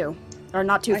 42. Or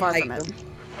not too I far hate from it. them.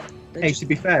 Hey, to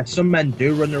be fair, some men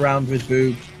do run around with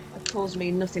boobs. It caused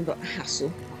me nothing but hassle.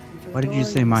 Why did you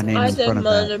say my name I in think front of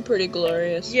mine that? are pretty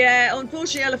glorious. Yeah,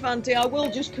 unfortunately, Elefante, I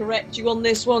will just correct you on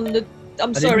this one. I'm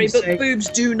I sorry, didn't but say- boobs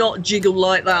do not jiggle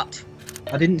like that.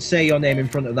 I didn't say your name in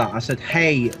front of that. I said,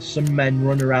 hey, some men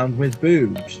run around with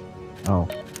boobs. Oh.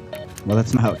 Well,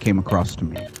 that's not how it came across to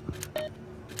me.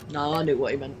 No, I knew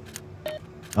what he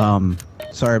meant.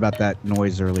 Sorry about that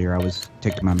noise earlier. I was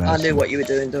taking my medicine. I knew what you were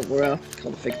doing, don't worry. I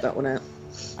can't figure that one out.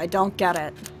 I don't get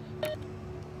it.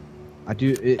 I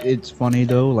do. It's funny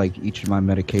though. Like each of my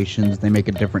medications, they make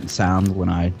a different sound when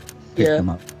I pick them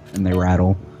up, and they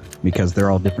rattle because they're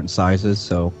all different sizes.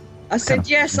 So I said,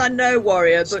 yes, I know,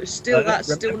 Warrior, but still,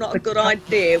 that's still not a good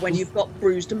idea when you've got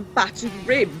bruised and battered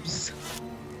ribs.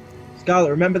 Scarlet,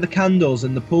 remember the candles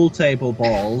and the pool table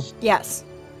balls? Yes.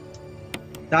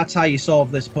 That's how you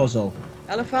solve this puzzle.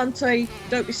 Elefante,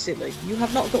 don't be silly. You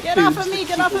have not got Get boobs off of me! that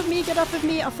Get off of me! Get off of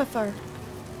me! Off of her.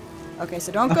 Okay,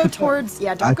 so don't go towards.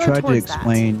 Yeah, I don't go tried to towards that.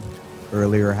 explain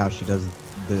earlier how she does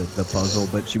the puzzle,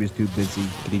 but she was too busy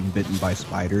getting bitten by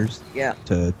spiders. Yeah.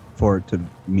 For it to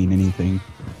mean anything.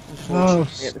 Oh,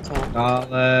 unfortunately, at the time.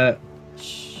 Scarlet.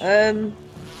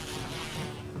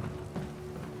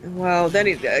 Well,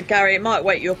 then, Gary, it might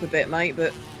wake you up a bit, mate,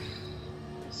 but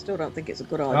still don't think it's a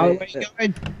good Oh, idea. where you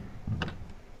going?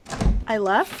 I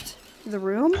left the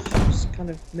room. Just kind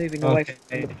of moving away from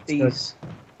the that's bees. good.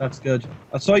 That's good.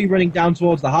 I saw you running down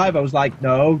towards the hive. I was like,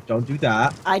 no, don't do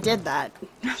that. I did that.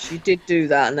 She did do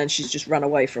that, and then she's just run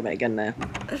away from it again now.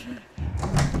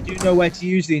 You do know where to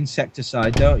use the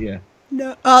insecticide, don't you?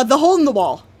 No. The hole in the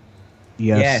wall.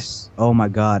 Yes. Oh my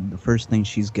God! The first thing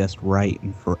she's guessed right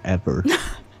in forever.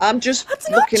 I'm just That's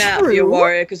not looking out for you, true.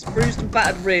 Warrior, because bruised and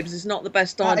battered ribs is not the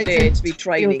best That idea is to be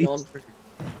training on.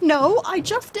 No, I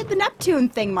just did the Neptune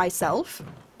thing myself.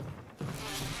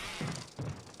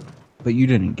 But you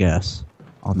didn't guess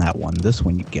on that one. This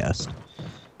one you guessed.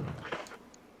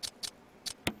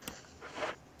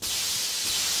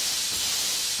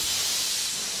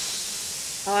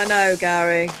 I know,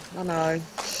 Gary. I know.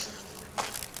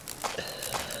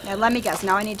 Now let me guess.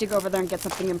 Now I need to go over there and get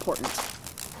something important.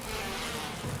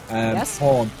 Yes?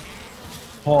 Porn.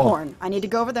 Porn. I need to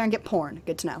go over there and get porn.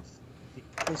 Good to know.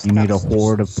 You need a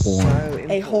horde of porn.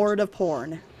 A horde of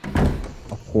porn.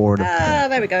 A horde of porn.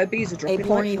 There we go. Bees are dropping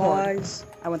porny like horde. flies.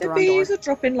 I went The the wrong door. bees are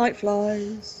dropping like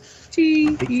flies.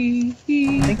 Tee hee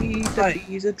hee hee. The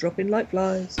bees are dropping like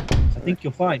flies. I think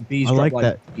you'll find bees I drop like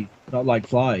that. bees, not like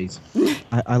flies.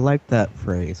 I like that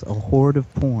phrase. A horde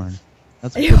of porn.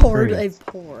 That's A good horde phrase. of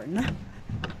porn.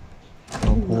 A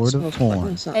horde of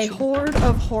porn. A horde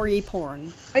of hoary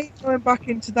porn. Are you going back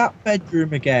into that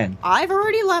bedroom again? I've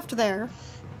already left there.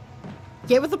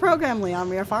 Get with the program, Leon.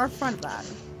 We are far in front of that.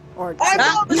 Or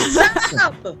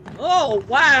Oh,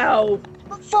 wow.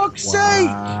 For fuck's sake!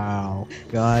 Wow.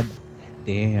 God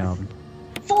damn.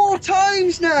 4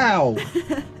 times now!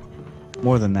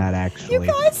 More than that, actually.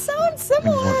 you guys sound When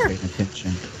you weren't similar. paying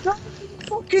attention. No,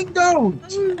 fucking don't!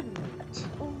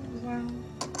 Oh, wow.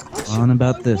 On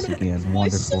about this again. My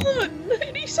Wonderful. son,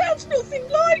 and he sounds nothing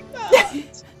like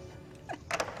that.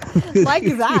 Like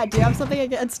that. Do you have something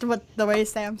against the way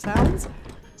Sam sounds?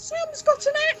 Sam's got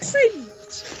an accent.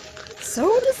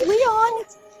 So does Leon.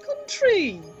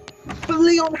 Country. But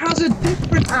Leon has a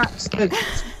different accent!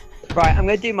 Right, I'm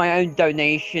gonna do my own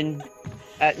donation.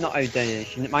 Not own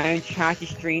donation, my own charity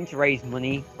stream to raise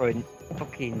money for a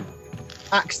fucking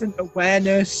Accent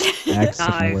awareness. Accent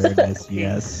Nice. awareness,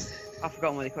 yes. I've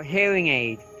forgotten what they call hearing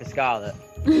aid for Scarlet.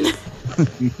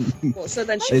 Well, so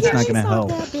then she It's can not gonna She's help.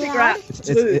 that figure bad. out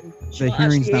The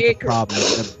hearing's not the problem,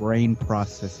 it's the brain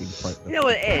processing part. You know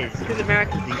what it is? Because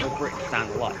Americans think all British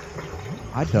sound alike.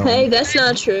 I don't. Hey, that's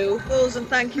not true. And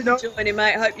thank you for joining,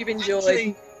 mate. Hope you've enjoyed.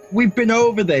 Actually, we've been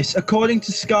over this. According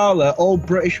to Scarlet, all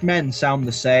British men sound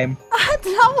the same. That's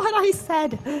not what I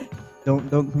said. Don't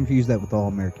confuse that with all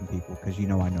American people, because you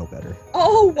know I know better.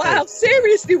 Oh, wow.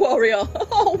 Seriously, Warrior.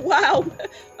 Oh, wow.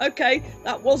 Okay,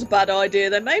 that was a bad idea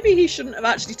then. Maybe he shouldn't have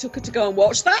actually took her to go and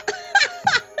watch that.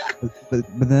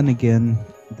 But then again,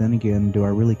 do I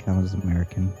really count as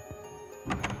American?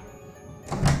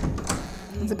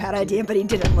 It's a bad idea, but he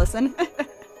didn't listen.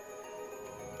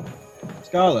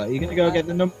 Scarlet, are you gonna go get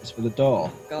the numbers for the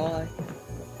door? Guy.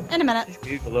 In a minute. Just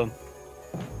Google them.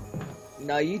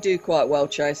 No, you do quite well,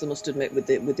 Chase, I must admit, with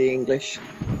the English.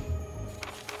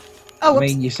 Oh, I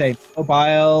mean, you say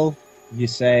mobile, you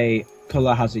say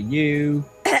colour has a U,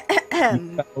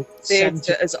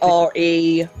 Theatre as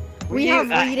R-E. we have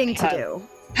reading to do.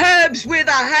 Herbs with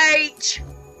a H.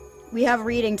 We have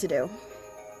reading to do.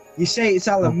 you say it's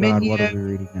Oh God, aluminium. what are we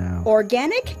reading now?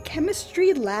 Organic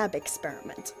chemistry lab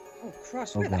experiment. Oh,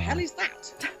 Christ, where the hell is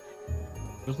that?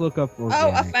 Just look up Oh, I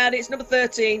organic. found it. It's number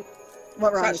 13. What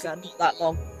It's Ronnie actually said. not that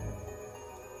long.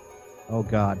 Oh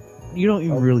god. You don't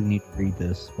even really need to read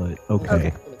this, but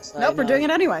okay. Nope, we're doing it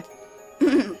anyway.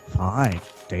 Fine.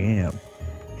 Damn.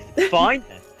 Fine.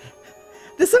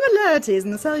 The similarities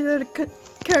in the cellular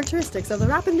characteristics of the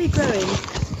rapidly growing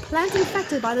plant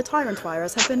infected by the tyrant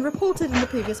virus have been reported in the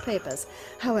previous papers.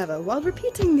 However, while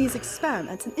repeating these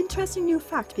experiments, an interesting new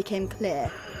fact became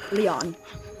clear. Leon.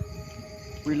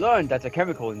 We learned that a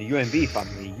chemical in the UMB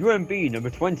family, UMB number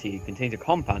 20, contains a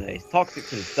compound that is toxic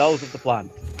to the cells of the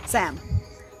plant. Sam.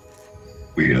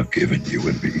 We have given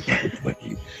UMB number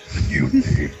 20 a new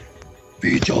name.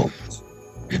 V-Jolt.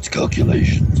 Its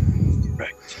calculations are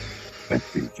correct. When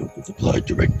V-Jolt is applied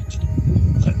directly to the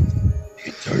plant, the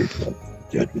entire plant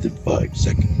is dead within 5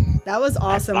 seconds. That was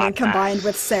awesome when combined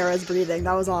with Sarah's breathing.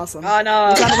 That was awesome. I know.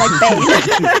 It sounded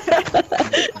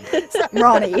like Bane.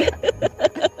 Ronnie.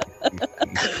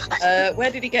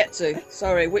 Where did he get to?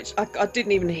 Sorry, which I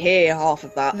didn't even hear half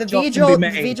of that. The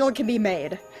V-Jolt can be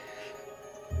made.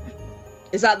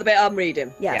 Is that the bit I'm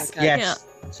reading? Yes. Okay. Yes.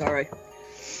 Sorry.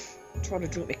 I'm trying to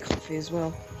drink my coffee as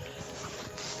well.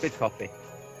 Good coffee.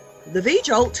 The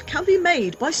V-Jolt can be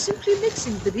made by simply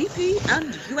mixing the VP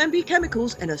and UMB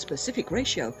chemicals in a specific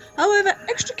ratio. However,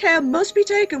 extra care must be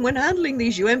taken when handling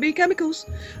these UMB chemicals.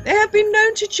 They have been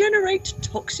known to generate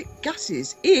toxic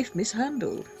gases if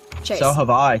mishandled. Chase. So have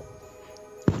I.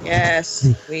 Yes,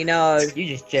 we know. You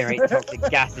just generate toxic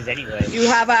gases anyway. You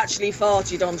have actually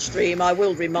farted on stream, I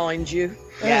will remind you.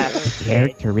 Yeah.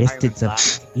 Characteristics of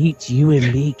each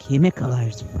UMB chemical are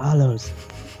as follows.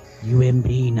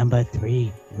 UMB number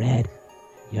 3, red.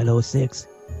 Yellow 6,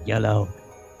 yellow.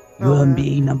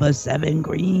 UMB number 7,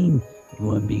 green.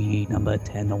 UMB number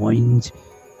 10, orange.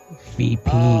 VP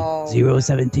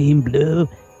 017, blue.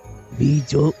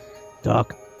 V-Jolt,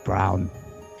 dark brown.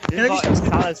 This is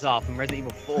like Salazar from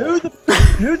Resident Evil 4.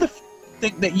 Who the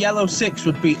think that yellow 6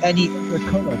 would be any other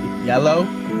colour than yellow?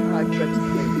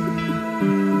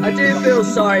 I do feel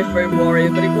sorry for him, Warrior,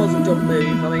 but it was a dumb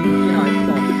move. I mean, you know, come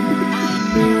on.